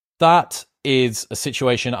 That is a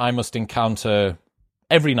situation I must encounter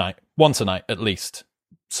every night, once a night at least.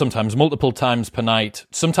 Sometimes multiple times per night.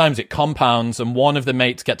 Sometimes it compounds and one of the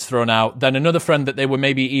mates gets thrown out. Then another friend that they were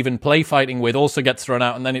maybe even play fighting with also gets thrown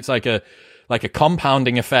out. And then it's like a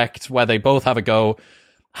compounding effect where they both have a go.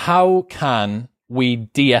 How can we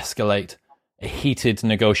de-escalate a heated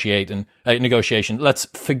negotiation? Let's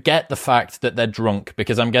forget the fact that they're drunk,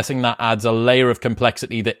 because I'm guessing that adds a layer of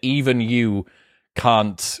complexity that even you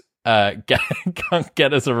can't can't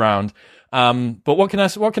get us around. But what can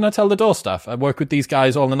I tell the door staff? I work with these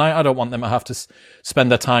guys all the night. I don't want them to have to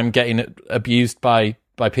spend their time getting abused by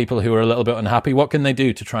people who are a little bit unhappy. What can they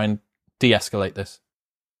do to try and de-escalate this?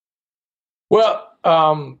 Well,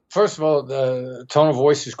 first of all, the tone of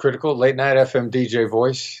voice is critical. Late night FM DJ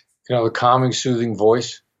voice, the calming, soothing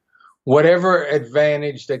voice. Whatever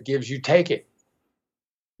advantage that gives you, take it.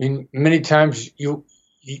 I mean, many times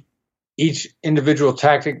each individual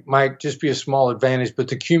tactic might just be a small advantage, but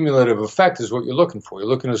the cumulative effect is what you're looking for. You're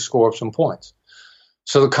looking to score up some points.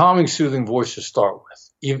 So the calming, soothing voice to start with,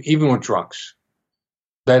 even with drunks,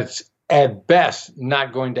 that's at best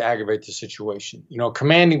not going to aggravate the situation.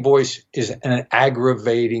 Commanding voice is an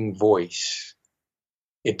aggravating voice.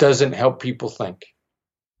 It doesn't help people think.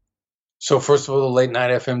 So first of all, the late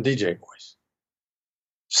night FM DJ voice.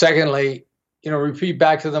 Secondly, repeat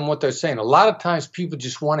back to them what they're saying. A lot of times people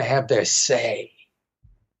just want to have their say.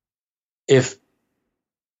 If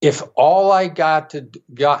all I have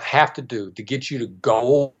to do to get you to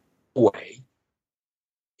go away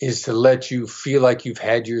is to let you feel like you've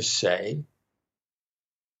had your say,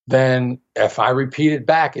 then if I repeat it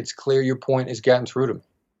back, it's clear your point has gotten through to me.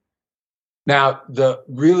 Now, the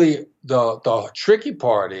tricky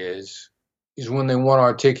part is when they want to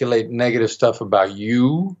articulate negative stuff about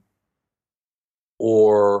you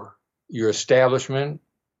or your establishment,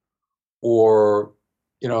 or,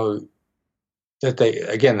 that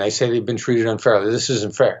they say they've been treated unfairly. This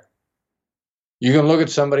isn't fair. You can look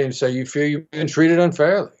at somebody and say, you feel you've been treated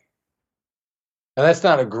unfairly. And that's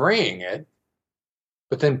not agreeing it,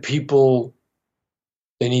 but then people,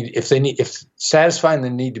 if satisfying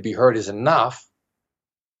the need to be heard is enough,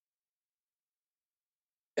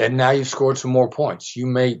 and now you've scored some more points, you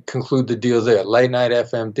may conclude the deal there. Late night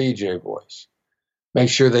FM DJ voice. Make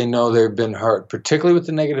sure they know they've been heard, particularly with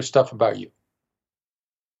the negative stuff about you.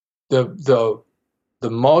 The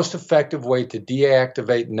most effective way to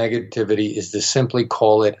deactivate negativity is to simply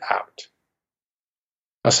call it out.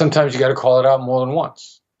 Now, sometimes you got to call it out more than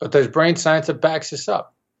once, but there's brain science that backs this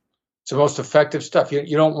up. It's the most effective stuff.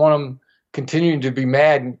 You don't want them continuing to be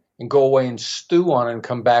mad and go away and stew on it and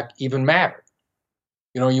come back even madder.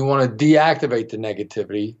 You want to deactivate the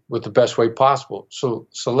negativity with the best way possible. So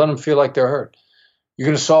let them feel like they're heard. You're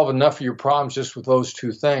going to solve enough of your problems just with those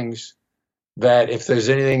two things that if there's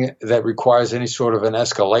anything that requires any sort of an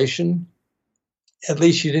escalation, at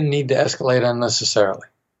least you didn't need to escalate unnecessarily.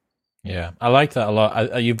 Yeah, I like that a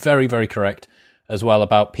lot. You're very, very correct as well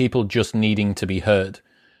about people just needing to be heard.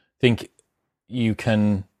 I think you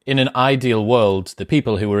can, in an ideal world, the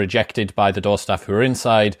people who were ejected by the door staff who were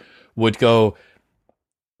inside would go,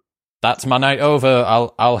 that's my night over,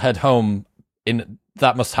 I'll head home.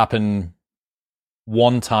 That must happen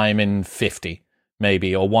one time in 50,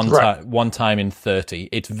 maybe, or one time in 30.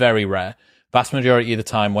 It's very rare. Vast majority of the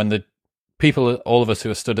time, when the people, all of us who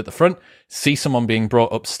are stood at the front, see someone being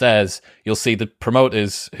brought upstairs, you'll see the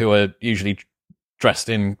promoters, who are usually dressed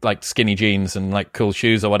in like skinny jeans and like cool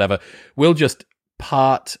shoes or whatever, will just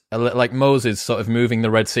part a little, like Moses sort of moving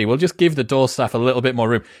the Red Sea. We'll just give the door staff a little bit more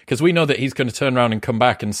room, because we know that he's going to turn around and come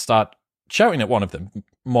back and start shouting at one of them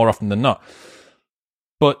more often than not.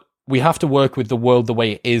 But we have to work with the world the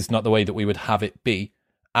way it is, not the way that we would have it be.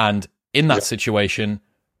 And in that situation,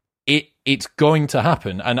 it's going to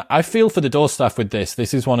happen. And I feel for the door staff with this.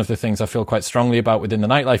 This is one of the things I feel quite strongly about within the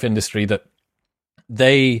nightlife industry, that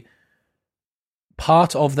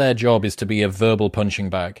part of their job is to be a verbal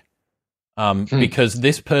punching bag. Because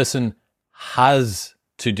this person has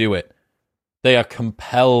to do it. They are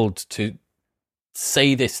compelled to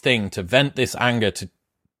say this thing, to vent this anger, to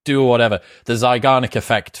do whatever. The Zeigarnik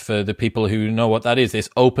effect, for the people who know what that is, this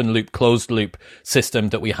open loop, closed loop system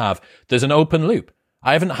that we have. There's an open loop.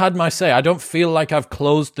 I haven't had my say. I don't feel like I've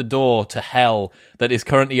closed the door to hell that is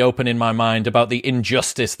currently open in my mind about the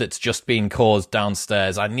injustice that's just being caused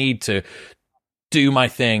downstairs. I need to do my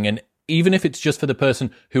thing. And even if it's just for the person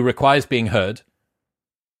who requires being heard,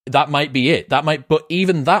 that might be it. But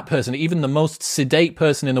even that person, even the most sedate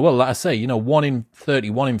person in the world, like I say, 1 in 30,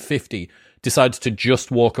 1 in 50 decides to just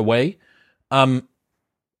walk away.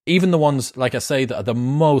 Even the ones, like I say, that are the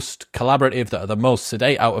most collaborative, that are the most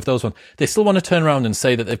sedate out of those ones, they still want to turn around and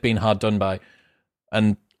say that they've been hard done by.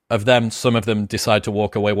 And of them, some of them decide to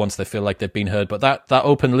walk away once they feel like they've been heard. But that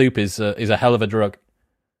open loop is a hell of a drug.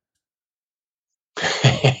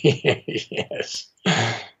 Yes.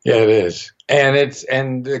 Yeah, it is.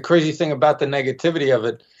 And the crazy thing about the negativity of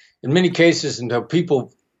it, in many cases, until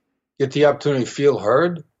people get the opportunity to feel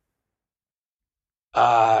heard,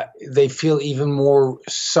 they feel even more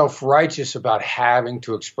self-righteous about having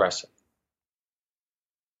to express it.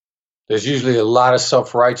 There's usually a lot of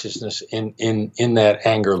self-righteousness in that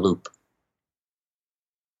anger loop.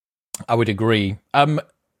 I would agree.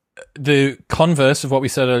 The converse of what we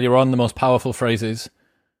said earlier on, the most powerful phrases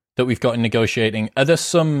that we've got in negotiating, are there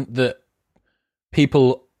some that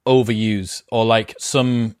people overuse, or like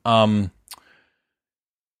some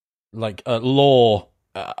like a law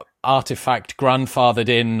artifact grandfathered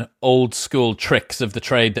in old school tricks of the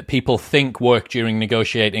trade that people think work during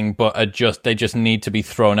negotiating but they just need to be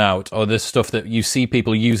thrown out, or there's stuff that you see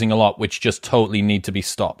people using a lot which just totally need to be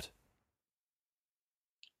stopped?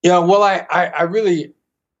 Yeah, well, I really,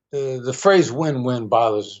 the phrase win-win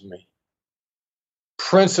bothers me,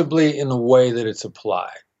 principally in the way that it's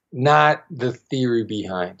applied, not the theory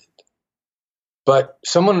behind it. But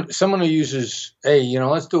someone who uses, hey,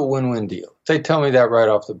 let's do a win-win deal. They tell me that right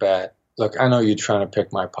off the bat. Look, I know you're trying to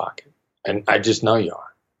pick my pocket, and I just know you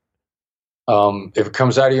are. If it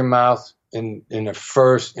comes out of your mouth in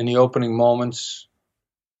the opening moments,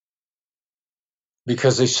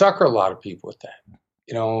 because they sucker a lot of people with that.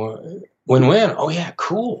 Win-win. Oh yeah,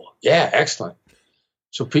 cool. Yeah, excellent.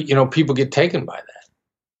 So people get taken by that.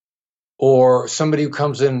 Or somebody who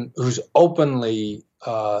comes in who's openly,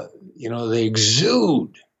 they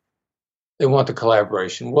exude, they want the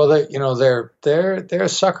collaboration. Well, they're a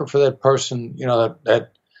sucker for that person,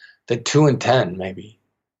 that 2 in 10 maybe,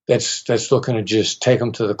 that's looking to just take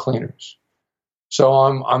them to the cleaners. So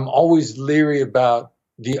I'm always leery about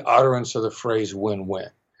the utterance of the phrase win-win.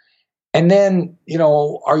 And then,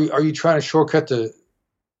 are you trying to shortcut the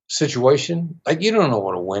situation? Like, you don't know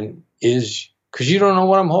what a win is because you don't know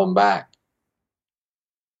what I'm holding back.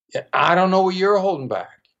 I don't know what you're holding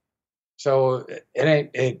back. So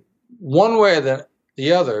it ain't one way or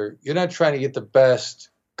the other. You're not trying to get the best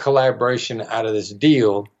collaboration out of this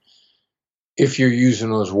deal if you're using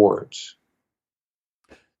those words.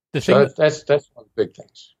 That's one of the big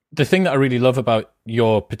things. The thing that I really love about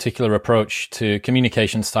your particular approach to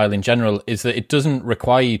communication style in general is that it doesn't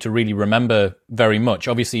require you to really remember very much.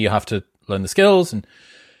 Obviously, you have to learn the skills and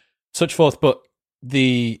such forth, but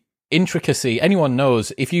the intricacy, anyone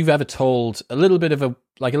knows, if you've ever told a little bit of a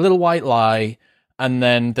little white lie, and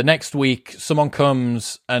then the next week someone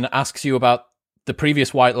comes and asks you about the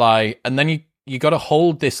previous white lie, and then you got to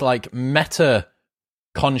hold this like meta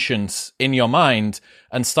conscience in your mind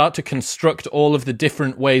and start to construct all of the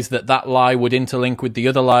different ways that lie would interlink with the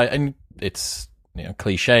other lie. And it's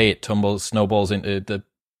cliche, it snowballs into the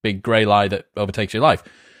big grey lie that overtakes your life.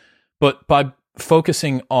 But by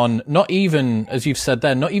focusing on not even, as you've said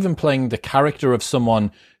there, not even playing the character of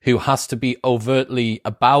someone who has to be overtly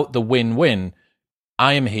about the win-win.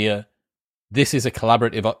 I am here. This is a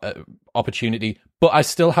collaborative opportunity, but I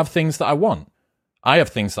still have things that I want. I have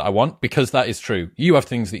things that I want because that is true. You have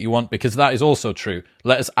things that you want because that is also true.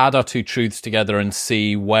 Let us add our two truths together and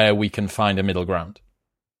see where we can find a middle ground.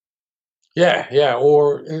 Yeah.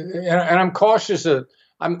 And I'm cautious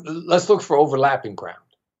let's look for overlapping ground,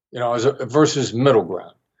 versus middle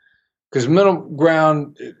ground. Because middle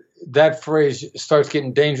ground, that phrase starts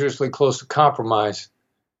getting dangerously close to compromise.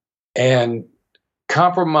 And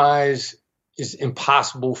compromise is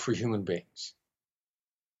impossible for human beings.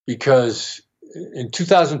 Because in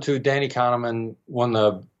 2002, Danny Kahneman won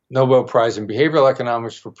the Nobel Prize in Behavioral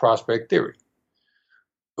Economics for prospect theory.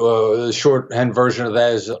 The shorthand version of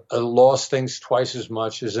that is a loss thinks twice as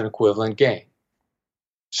much as an equivalent gain.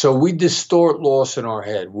 So we distort loss in our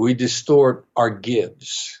head. We distort our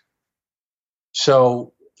gives.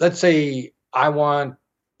 So let's say I want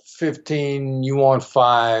 15, you want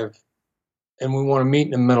 5, and we want to meet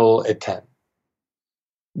in the middle at 10.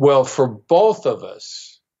 Well, for both of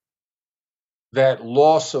us, that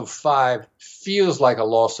loss of 5 feels like a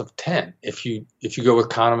loss of 10 if you go with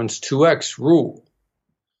Kahneman's 2x rule.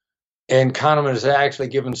 And Kahneman has actually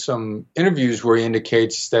given some interviews where he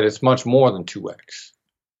indicates that it's much more than 2x.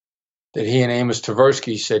 That he and Amos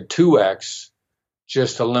Tversky said 2x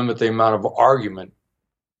just to limit the amount of argument.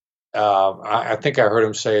 I think I heard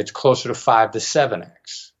him say it's closer to 5 to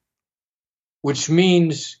 7x, which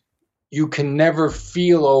means you can never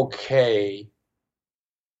feel okay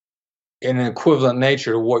in an equivalent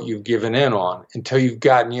nature to what you've given in on until you've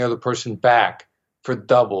gotten the other person back for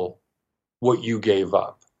double what you gave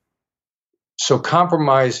up. So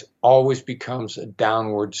compromise always becomes a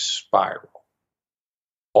downward spiral.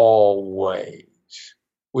 Always.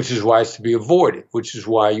 Which is why it's to be avoided, which is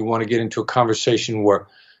why you want to get into a conversation where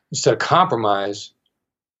instead of compromise,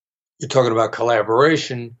 you're talking about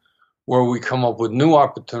collaboration, where we come up with new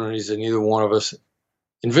opportunities that neither one of us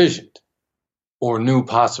envisioned, or new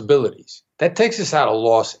possibilities. That takes us out of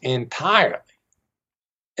loss entirely.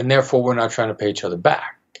 And therefore, we're not trying to pay each other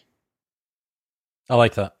back. I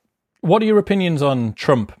like that. What are your opinions on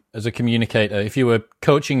Trump as a communicator? If you were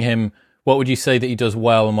coaching him, what would you say that he does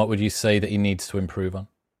well, and what would you say that he needs to improve on?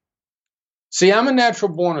 See, I'm a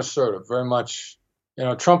natural born assertive, very much.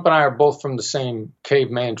 Trump and I are both from the same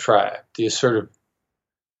caveman tribe, the assertive.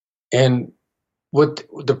 And what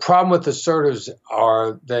the problem with assertives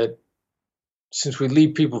are that since we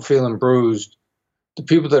leave people feeling bruised, the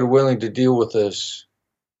people that are willing to deal with this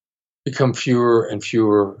become fewer and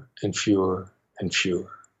fewer and fewer and fewer.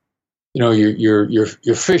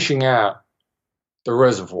 You're fishing out the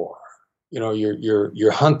reservoir.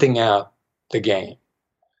 You're hunting out the game.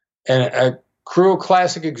 And a cruel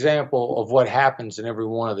classic example of what happens in every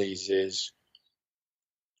one of these is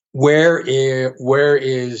what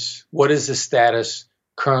is the status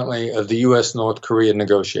currently of the U.S. North Korea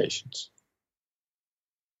negotiations?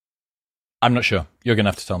 I'm not sure. You're going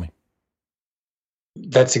to have to tell me.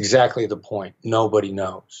 That's exactly the point. Nobody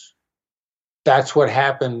knows. That's what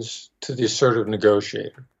happens to the assertive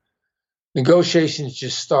negotiator. Negotiations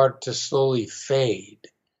just start to slowly fade.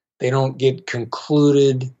 They don't get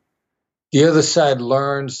concluded. The other side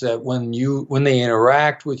learns that when they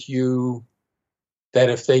interact with you, that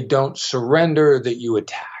if they don't surrender, that you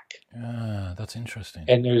attack. That's interesting.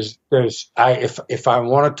 And if I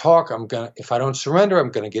want to talk, if I don't surrender,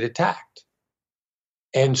 I'm gonna get attacked.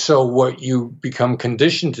 And so what you become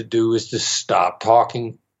conditioned to do is to stop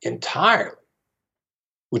talking entirely,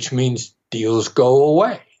 which means deals go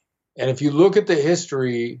away. And if you look at the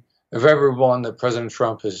history of everyone that President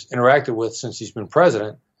Trump has interacted with since he's been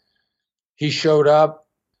president, he showed up,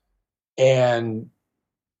 and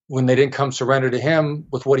when they didn't come surrender to him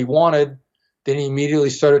with what he wanted, then he immediately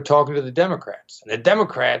started talking to the Democrats. And the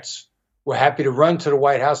Democrats were happy to run to the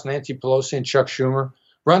White House, Nancy Pelosi and Chuck Schumer,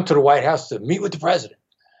 run to the White House to meet with the president.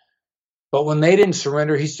 But when they didn't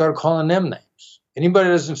surrender, he started calling them names. Anybody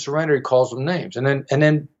that doesn't surrender, he calls them names. And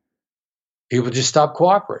then people just stop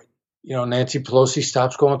cooperating. Nancy Pelosi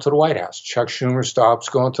stops going to the White House. Chuck Schumer stops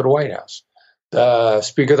going to the White House. The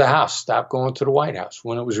Speaker of the House stopped going to the White House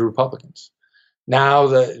when it was Republicans. Now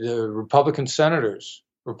the Republican senators,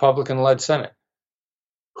 Republican-led Senate,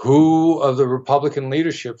 who of the Republican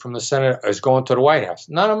leadership from the Senate is going to the White House?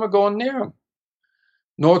 None of them are going near him.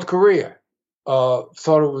 North Korea thought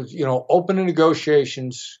it was, open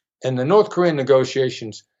negotiations, and the North Korean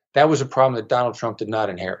negotiations, that was a problem that Donald Trump did not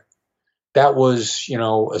inherit. That was,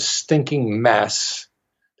 a stinking mess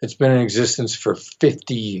that's been in existence for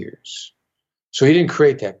 50 years. So he didn't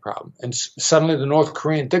create that problem. And suddenly the North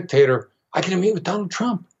Korean dictator, I can meet with Donald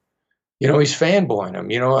Trump. He's fanboying him,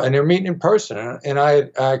 and they're meeting in person. And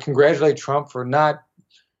I congratulate Trump for not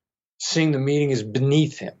seeing the meeting as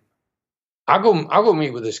beneath him. I'll go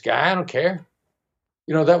meet with this guy. I don't care.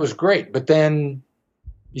 That was great. But then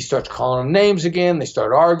he starts calling them names again. They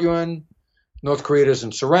start arguing. North Korea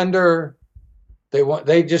doesn't surrender. They want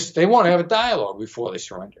to have a dialogue before they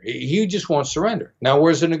surrender. He just wants surrender. Now,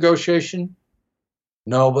 where's the negotiation?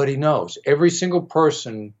 Nobody knows. Every single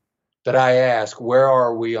person that I ask, where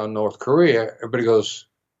are we on North Korea? Everybody goes,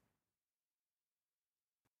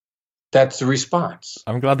 that's the response.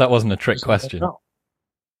 I'm glad that wasn't a trick question. No.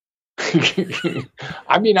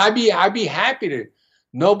 I mean, I'd be happy to.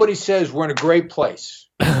 Nobody says we're in a great place.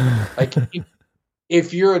 Like,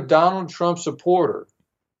 if you're a Donald Trump supporter,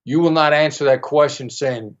 you will not answer that question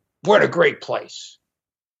saying we're in a great place.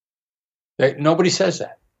 Nobody says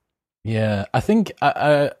that. Yeah, I think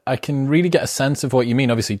I can really get a sense of what you mean.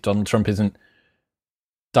 Obviously, Donald Trump isn't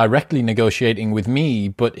directly negotiating with me,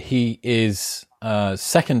 but he is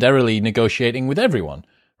secondarily negotiating with everyone,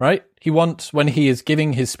 right? He wants, when he is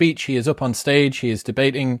giving his speech, he is up on stage, he is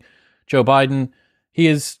debating Joe Biden, he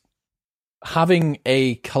is having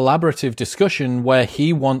a collaborative discussion where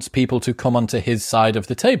he wants people to come onto his side of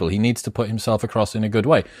the table. He needs to put himself across in a good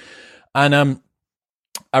way. And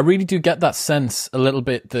I really do get that sense a little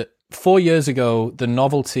bit that 4 years ago, the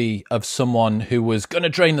novelty of someone who was going to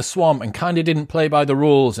drain the swamp and kind of didn't play by the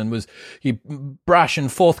rules and was brash and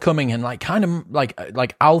forthcoming and kind of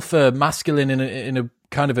like alpha masculine in a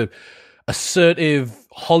kind of a assertive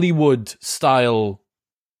Hollywood style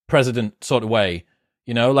president sort of way.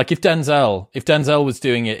 Like if Denzel was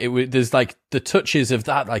doing it, there's like the touches of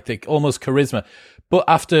that, like the almost charisma. But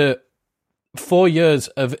after 4 years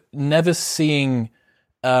of never seeing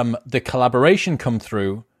the collaboration come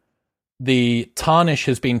through, the tarnish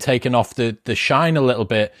has been taken off the shine a little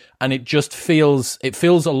bit, and it feels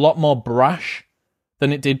a lot more brash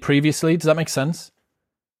than it did previously. Does that make sense?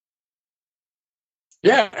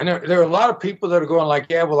 Yeah, and there are a lot of people that are going like,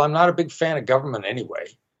 yeah, well, I'm not a big fan of government anyway.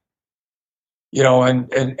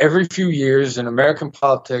 And every few years in American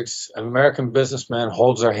politics, an American businperson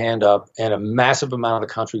holds their hand up and a massive amount of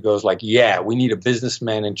the country goes like, yeah, we need a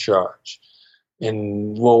businessman in charge.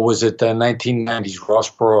 And what was it, the 1990s, Ross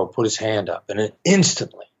Perot put his hand up and it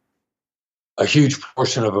instantly a huge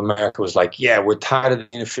portion of America was like, yeah, we're tired of the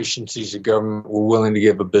inefficiencies of government. We're willing to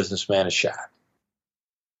give a businessman a shot.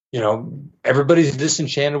 Everybody's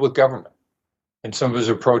disenchanted with government. And some of his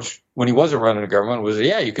approach when he wasn't running the government was,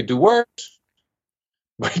 yeah, you could do worse.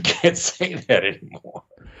 But you can't say that anymore.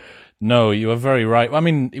 No, you are very right. I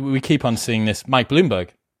mean, we keep on seeing this. Mike Bloomberg,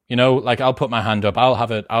 like I'll put my hand up.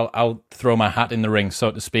 I'll throw my hat in the ring,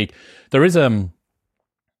 so to speak. There is I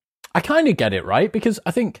kind of get it, right? Because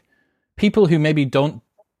I think people who maybe don't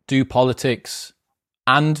do politics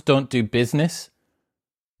and don't do business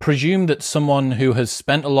presume that someone who has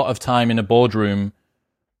spent a lot of time in a boardroom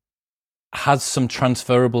has some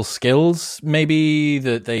transferable skills, maybe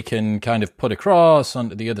that they can kind of put across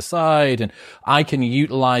onto the other side, and I can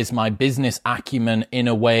utilize my business acumen in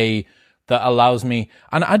a way that allows me.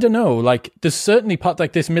 And I don't know, like there's certainly part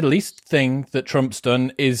like this Middle East thing that Trump's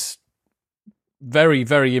done is very,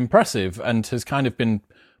 very impressive and has kind of been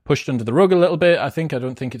pushed under the rug a little bit. I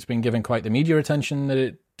don't think it's been given quite the media attention that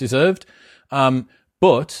it deserved.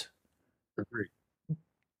 But Agreed.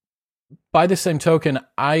 By the same token,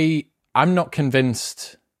 I'm not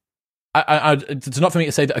convinced. It's not for me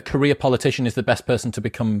to say that a career politician is the best person to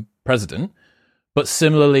become president. But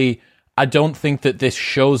similarly, I don't think that this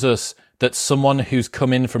shows us that someone who's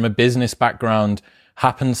come in from a business background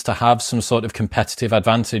happens to have some sort of competitive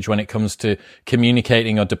advantage when it comes to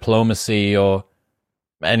communicating or diplomacy or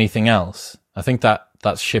anything else. I think that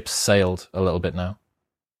ship's sailed a little bit now.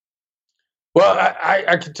 Well,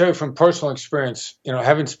 I can tell you from personal experience,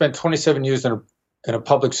 having spent 27 years in a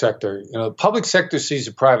public sector, the public sector sees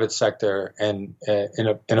the private sector, and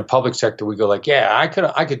in a public sector we go like, yeah, I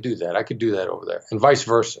could do that. I could do that over there, and vice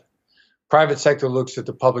versa. Private sector looks at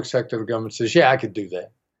the public sector, the government says, yeah, I could do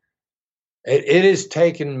that. It has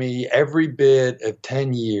taken me every bit of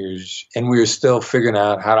 10 years, and we are still figuring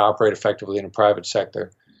out how to operate effectively in the private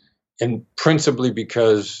sector, and principally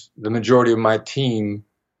because the majority of my team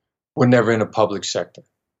were never in the public sector.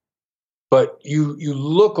 But you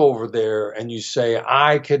look over there and you say,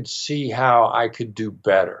 I could see how I could do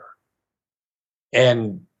better.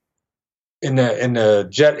 And in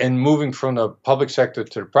moving from the public sector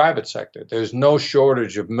to the private sector, there's no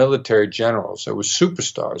shortage of military generals that were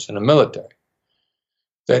superstars in the military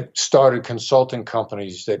that started consulting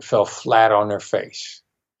companies that fell flat on their face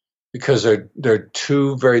because they're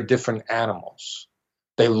two very different animals.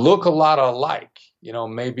 They look a lot alike.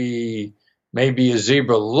 Maybe a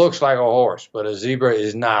zebra looks like a horse, but a zebra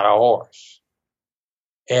is not a horse.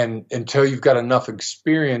 And until you've got enough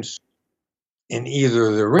experience in either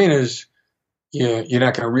of the arenas, you're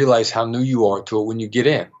not going to realize how new you are to it when you get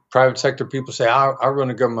in. Private sector people say, I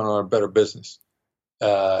run a government on a better business.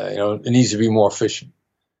 It needs to be more efficient.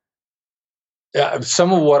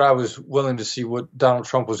 Some of what I was willing to see what Donald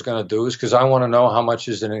Trump was going to do is because I want to know how much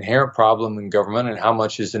is an inherent problem in government and how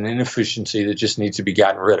much is an inefficiency that just needs to be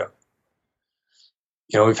gotten rid of.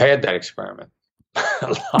 We've had that experiment.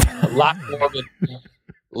 a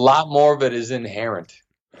lot more of it is inherent.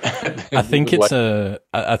 I think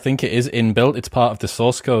I think it is inbuilt. It's part of the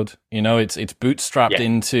source code. It's bootstrapped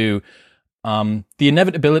into the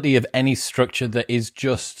inevitability of any structure that is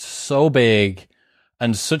just so big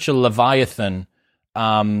and such a leviathan.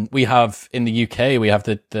 We have in the UK, we have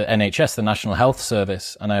the NHS, the National Health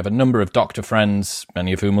Service, and I have a number of doctor friends,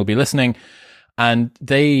 many of whom will be listening, and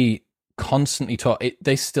they constantly talk.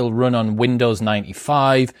 They still run on Windows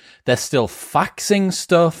 95. They're still faxing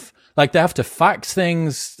stuff. Like they have to fax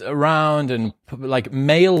things around and like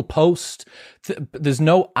mail post. There's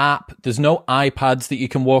no app. There's no iPads that you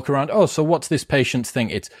can walk around. Oh, so what's this patient's thing?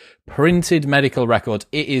 It's printed medical records.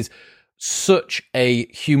 It is such a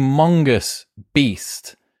humongous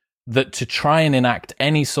beast that to try and enact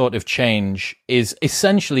any sort of change is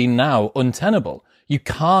essentially now untenable. You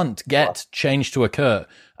can't get change to occur.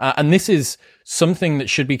 And this is something that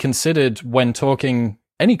should be considered when talking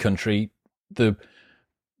any country. The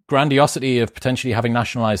grandiosity of potentially having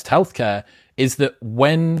nationalized healthcare is that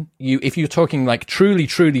if you're talking like truly,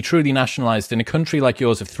 truly, truly nationalized in a country like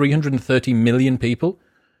yours of 330 million people,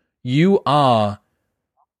 you are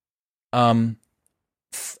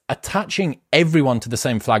attaching everyone to the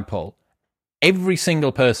same flagpole, every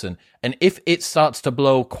single person. And if it starts to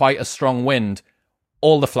blow quite a strong wind,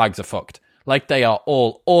 all the flags are fucked. Like they are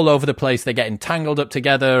all over the place. They're getting tangled up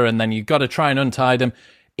together, and then you've got to try and untie them.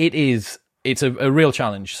 It's a real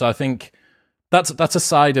challenge. So I think That's a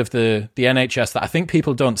side of the NHS that I think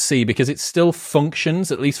people don't see, because it still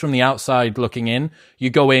functions, at least from the outside looking in. You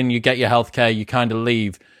go in, you get your healthcare, you kind of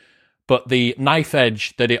leave. But the knife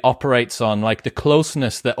edge that it operates on, like the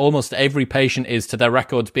closeness that almost every patient is to their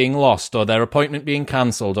records being lost or their appointment being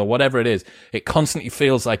cancelled or whatever it is, it constantly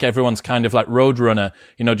feels like everyone's kind of like Roadrunner,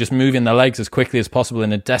 just moving their legs as quickly as possible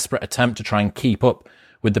in a desperate attempt to try and keep up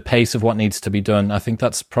with the pace of what needs to be done. I think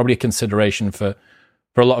that's probably a consideration for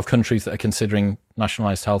a lot of countries that are considering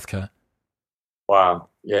nationalised healthcare. Wow.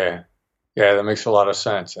 Yeah. Yeah, that makes a lot of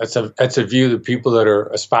sense. That's a view that people that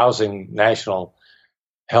are espousing national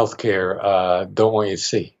healthcare don't want you to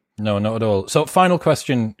see. No, not at all. So final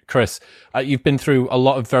question, Chris. You've been through a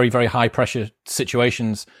lot of very, very high pressure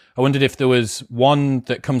situations. I wondered if there was one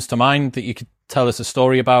that comes to mind that you could tell us a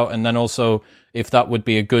story about, and then also if that would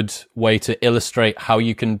be a good way to illustrate how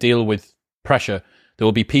you can deal with pressure. There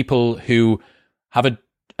will be people who have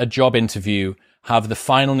a job interview, have the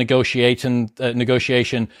final negotiation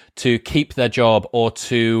to keep their job or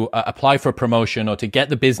to apply for a promotion or to get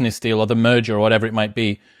the business deal or the merger or whatever it might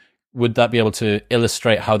be. Would that be able to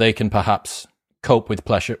illustrate how they can perhaps cope with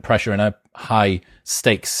pressure in a high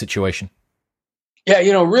stakes situation? Yeah,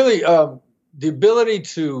 really the ability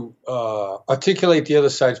to articulate the other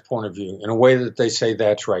side's point of view in a way that they say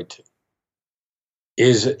that's right too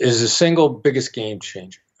is the single biggest game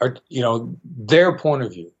changer. Or, their point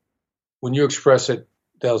of view. When you express it,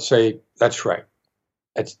 they'll say, that's right.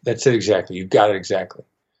 That's it exactly. You got it exactly.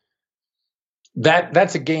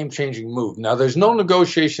 That's a game-changing move. Now, there's no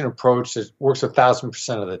negotiation approach that works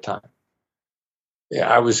 1,000% of the time. Yeah,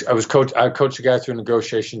 I coached a guy through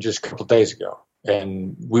negotiation just a couple of days ago,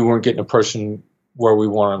 and we weren't getting a person where we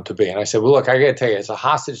wanted them to be. And I said, well, look, I got to tell you, as a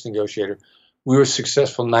hostage negotiator, we were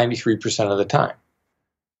successful 93% of the time.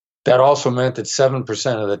 That also meant that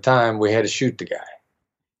 7% of the time we had to shoot the guy.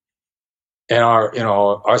 And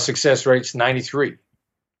our success rate's 93.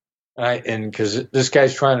 And because this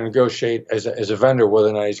guy's trying to negotiate as a vendor whether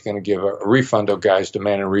or not he's going to give a refund to a guy who's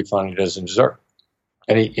demanding a refund he doesn't deserve.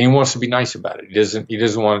 And he wants to be nice about it. He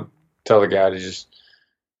doesn't want to tell the guy to just,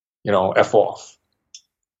 F off.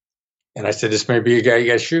 And I said, this may be a guy you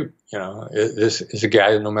got to shoot. This is a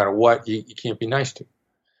guy that no matter what, you can't be nice to.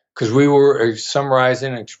 Because we were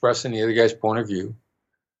summarizing and expressing the other guy's point of view.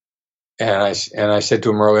 And I said to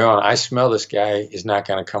him early on, I smell this guy is not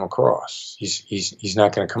going to come across. He's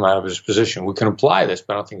not going to come out of his position. We can apply this,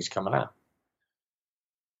 but I don't think he's coming out.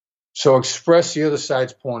 So express the other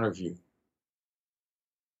side's point of view.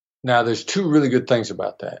 Now, there's two really good things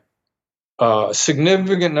about that. A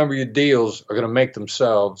significant number of your deals are going to make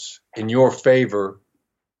themselves in your favor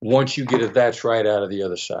once you get a that's right out of the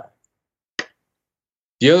other side.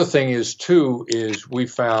 The other thing is we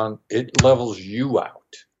found it levels you out.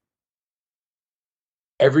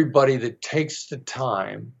 Everybody that takes the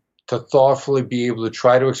time to thoughtfully be able to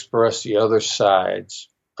try to express the other side's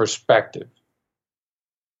perspective,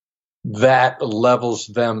 that levels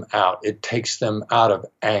them out. It takes them out of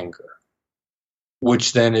anger,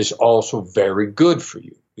 which then is also very good for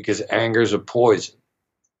you because anger is a poison.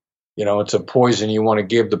 It's a poison you want to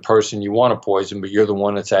give the person you want to poison, but you're the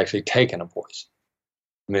one that's actually taking a poison.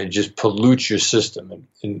 It just pollutes your system,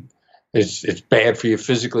 and it's bad for you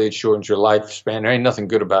physically. It shortens your lifespan. There ain't nothing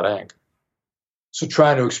good about anger. So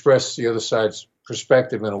trying to express the other side's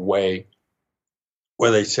perspective in a way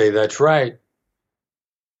where they say that's right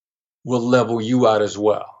will level you out as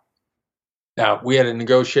well. Now, we had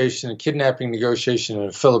a kidnapping negotiation in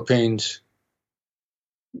the Philippines.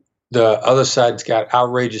 The other side's got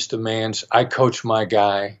outrageous demands. I coached my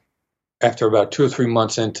guy after about 2 or 3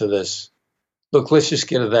 months into this. Look, let's just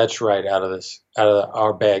get a that's right out of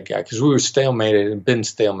our bad guy, because we were stalemated and been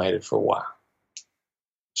stalemated for a while.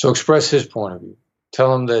 So express his point of view.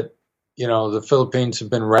 Tell him that, the Philippines have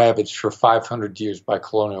been ravaged for 500 years by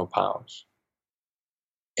colonial powers.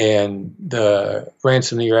 And the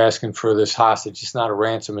ransom that you're asking for this hostage, it's not a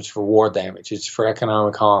ransom, it's for war damage. It's for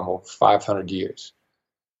economic harm over 500 years.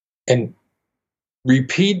 And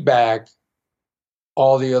repeat back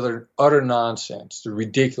all the other utter nonsense, the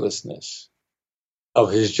ridiculousness of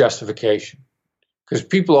his justification, because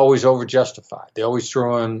people always over-justify. They always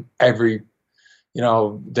throw in every,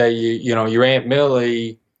 your Aunt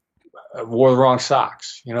Millie wore the wrong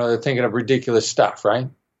socks. They're thinking of ridiculous stuff, right?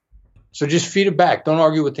 So just feed it back. Don't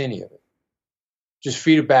argue with any of it. Just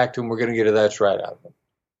feed it back to him. We're going to get a that's right out of him.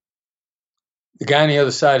 The guy on the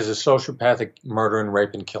other side is a sociopathic murderer and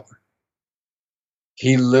rape and killer.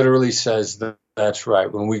 He literally says that's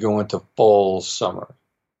right when we go into full summary.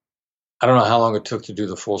 I don't know how long it took to do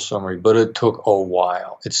the full summary, but it took a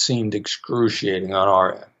while. It seemed excruciating on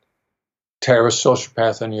our end. Terrorist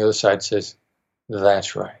sociopath on the other side says,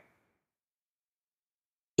 That's right.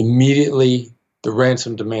 Immediately, the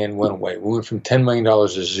ransom demand went away. We went from $10 million to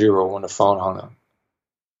zero when the phone hung up.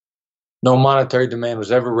 No monetary demand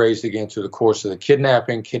was ever raised again through the course of the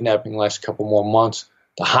kidnapping. Kidnapping lasts a couple more months.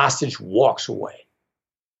 The hostage walks away.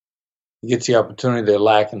 He gets the opportunity they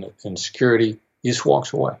lack in security. He just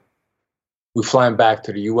walks away. We fly him back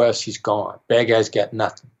to the U.S. He's gone. Bad guy's got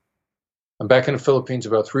nothing. I'm back in the Philippines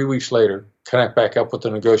about 3 weeks later, connect back up with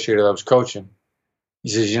the negotiator that I was coaching. He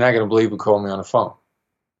says, "You're not going to believe who called me on the phone.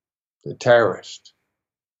 The terrorist."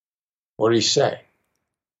 What did he say?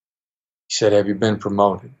 He said, "Have you been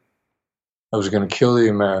promoted? I was going to kill the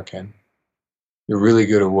American. You're really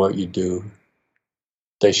good at what you do.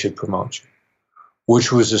 They should promote you."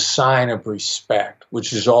 Which was a sign of respect,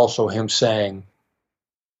 which is also him saying,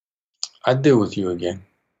 "I'd deal with you again."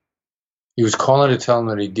 He was calling to tell them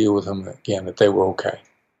that he'd deal with them again, that they were okay.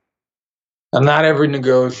 Now, not every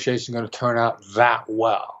negotiation is going to turn out that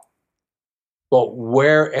well. But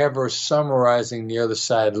wherever summarizing the other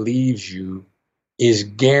side leaves you is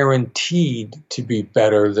guaranteed to be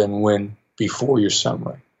better than when before your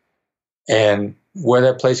summary. And where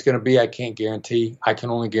that place is going to be, I can't guarantee. I can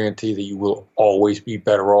only guarantee that you will always be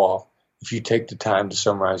better off if you take the time to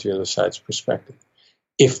summarize the other side's perspective,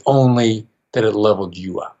 if only that it leveled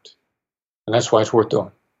you out. And that's why it's worth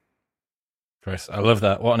doing. Chris, I love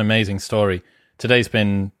that. What an amazing story. Today's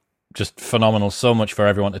been just phenomenal. So much for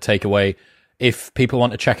everyone to take away. If people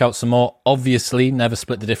want to check out some more, obviously, Never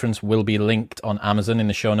Split the Difference will be linked on Amazon in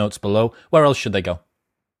the show notes below. Where else should they go?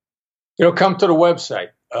 Come to the website,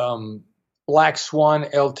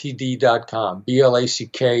 blackswanltd.com,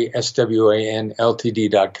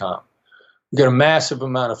 BLACKSWANLTD.com. We've got a massive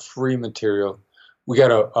amount of free material. We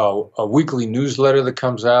got a weekly newsletter that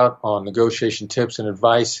comes out on negotiation tips and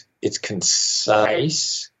advice. It's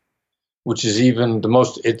concise, which is even the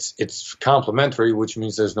most, it's complimentary, which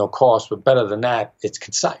means there's no cost, but better than that, it's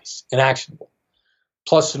concise and actionable.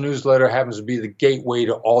 Plus, the newsletter happens to be the gateway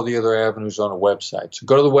to all the other avenues on the website. So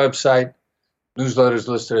go to the website. Newsletter is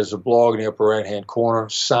listed as a blog in the upper right-hand corner.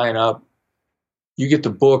 Sign up. You get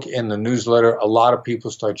the book and the newsletter. A lot of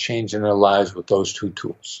people start changing their lives with those two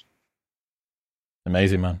tools.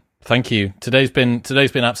 Amazing, man. Thank you. Today's been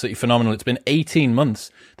absolutely phenomenal. It's been 18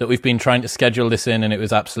 months that we've been trying to schedule this in, and it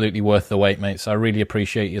was absolutely worth the wait, mate. So I really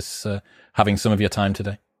appreciate you having some of your time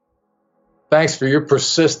today. Thanks for your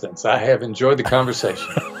persistence. I have enjoyed the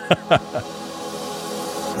conversation.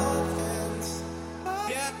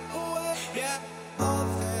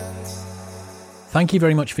 Thank you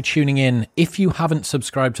very much for tuning in. If you haven't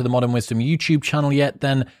subscribed to the Modern Wisdom YouTube channel yet,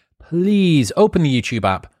 then please open the YouTube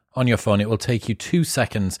app on your phone. It will take you 2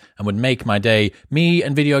 seconds and would make my day. Me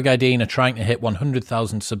and Video Guy Dean are trying to hit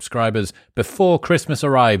 100,000 subscribers before Christmas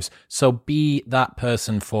arrives. So be that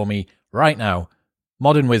person for me right now.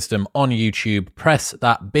 Modern Wisdom on YouTube. Press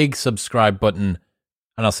that big subscribe button,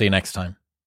 and I'll see you next time.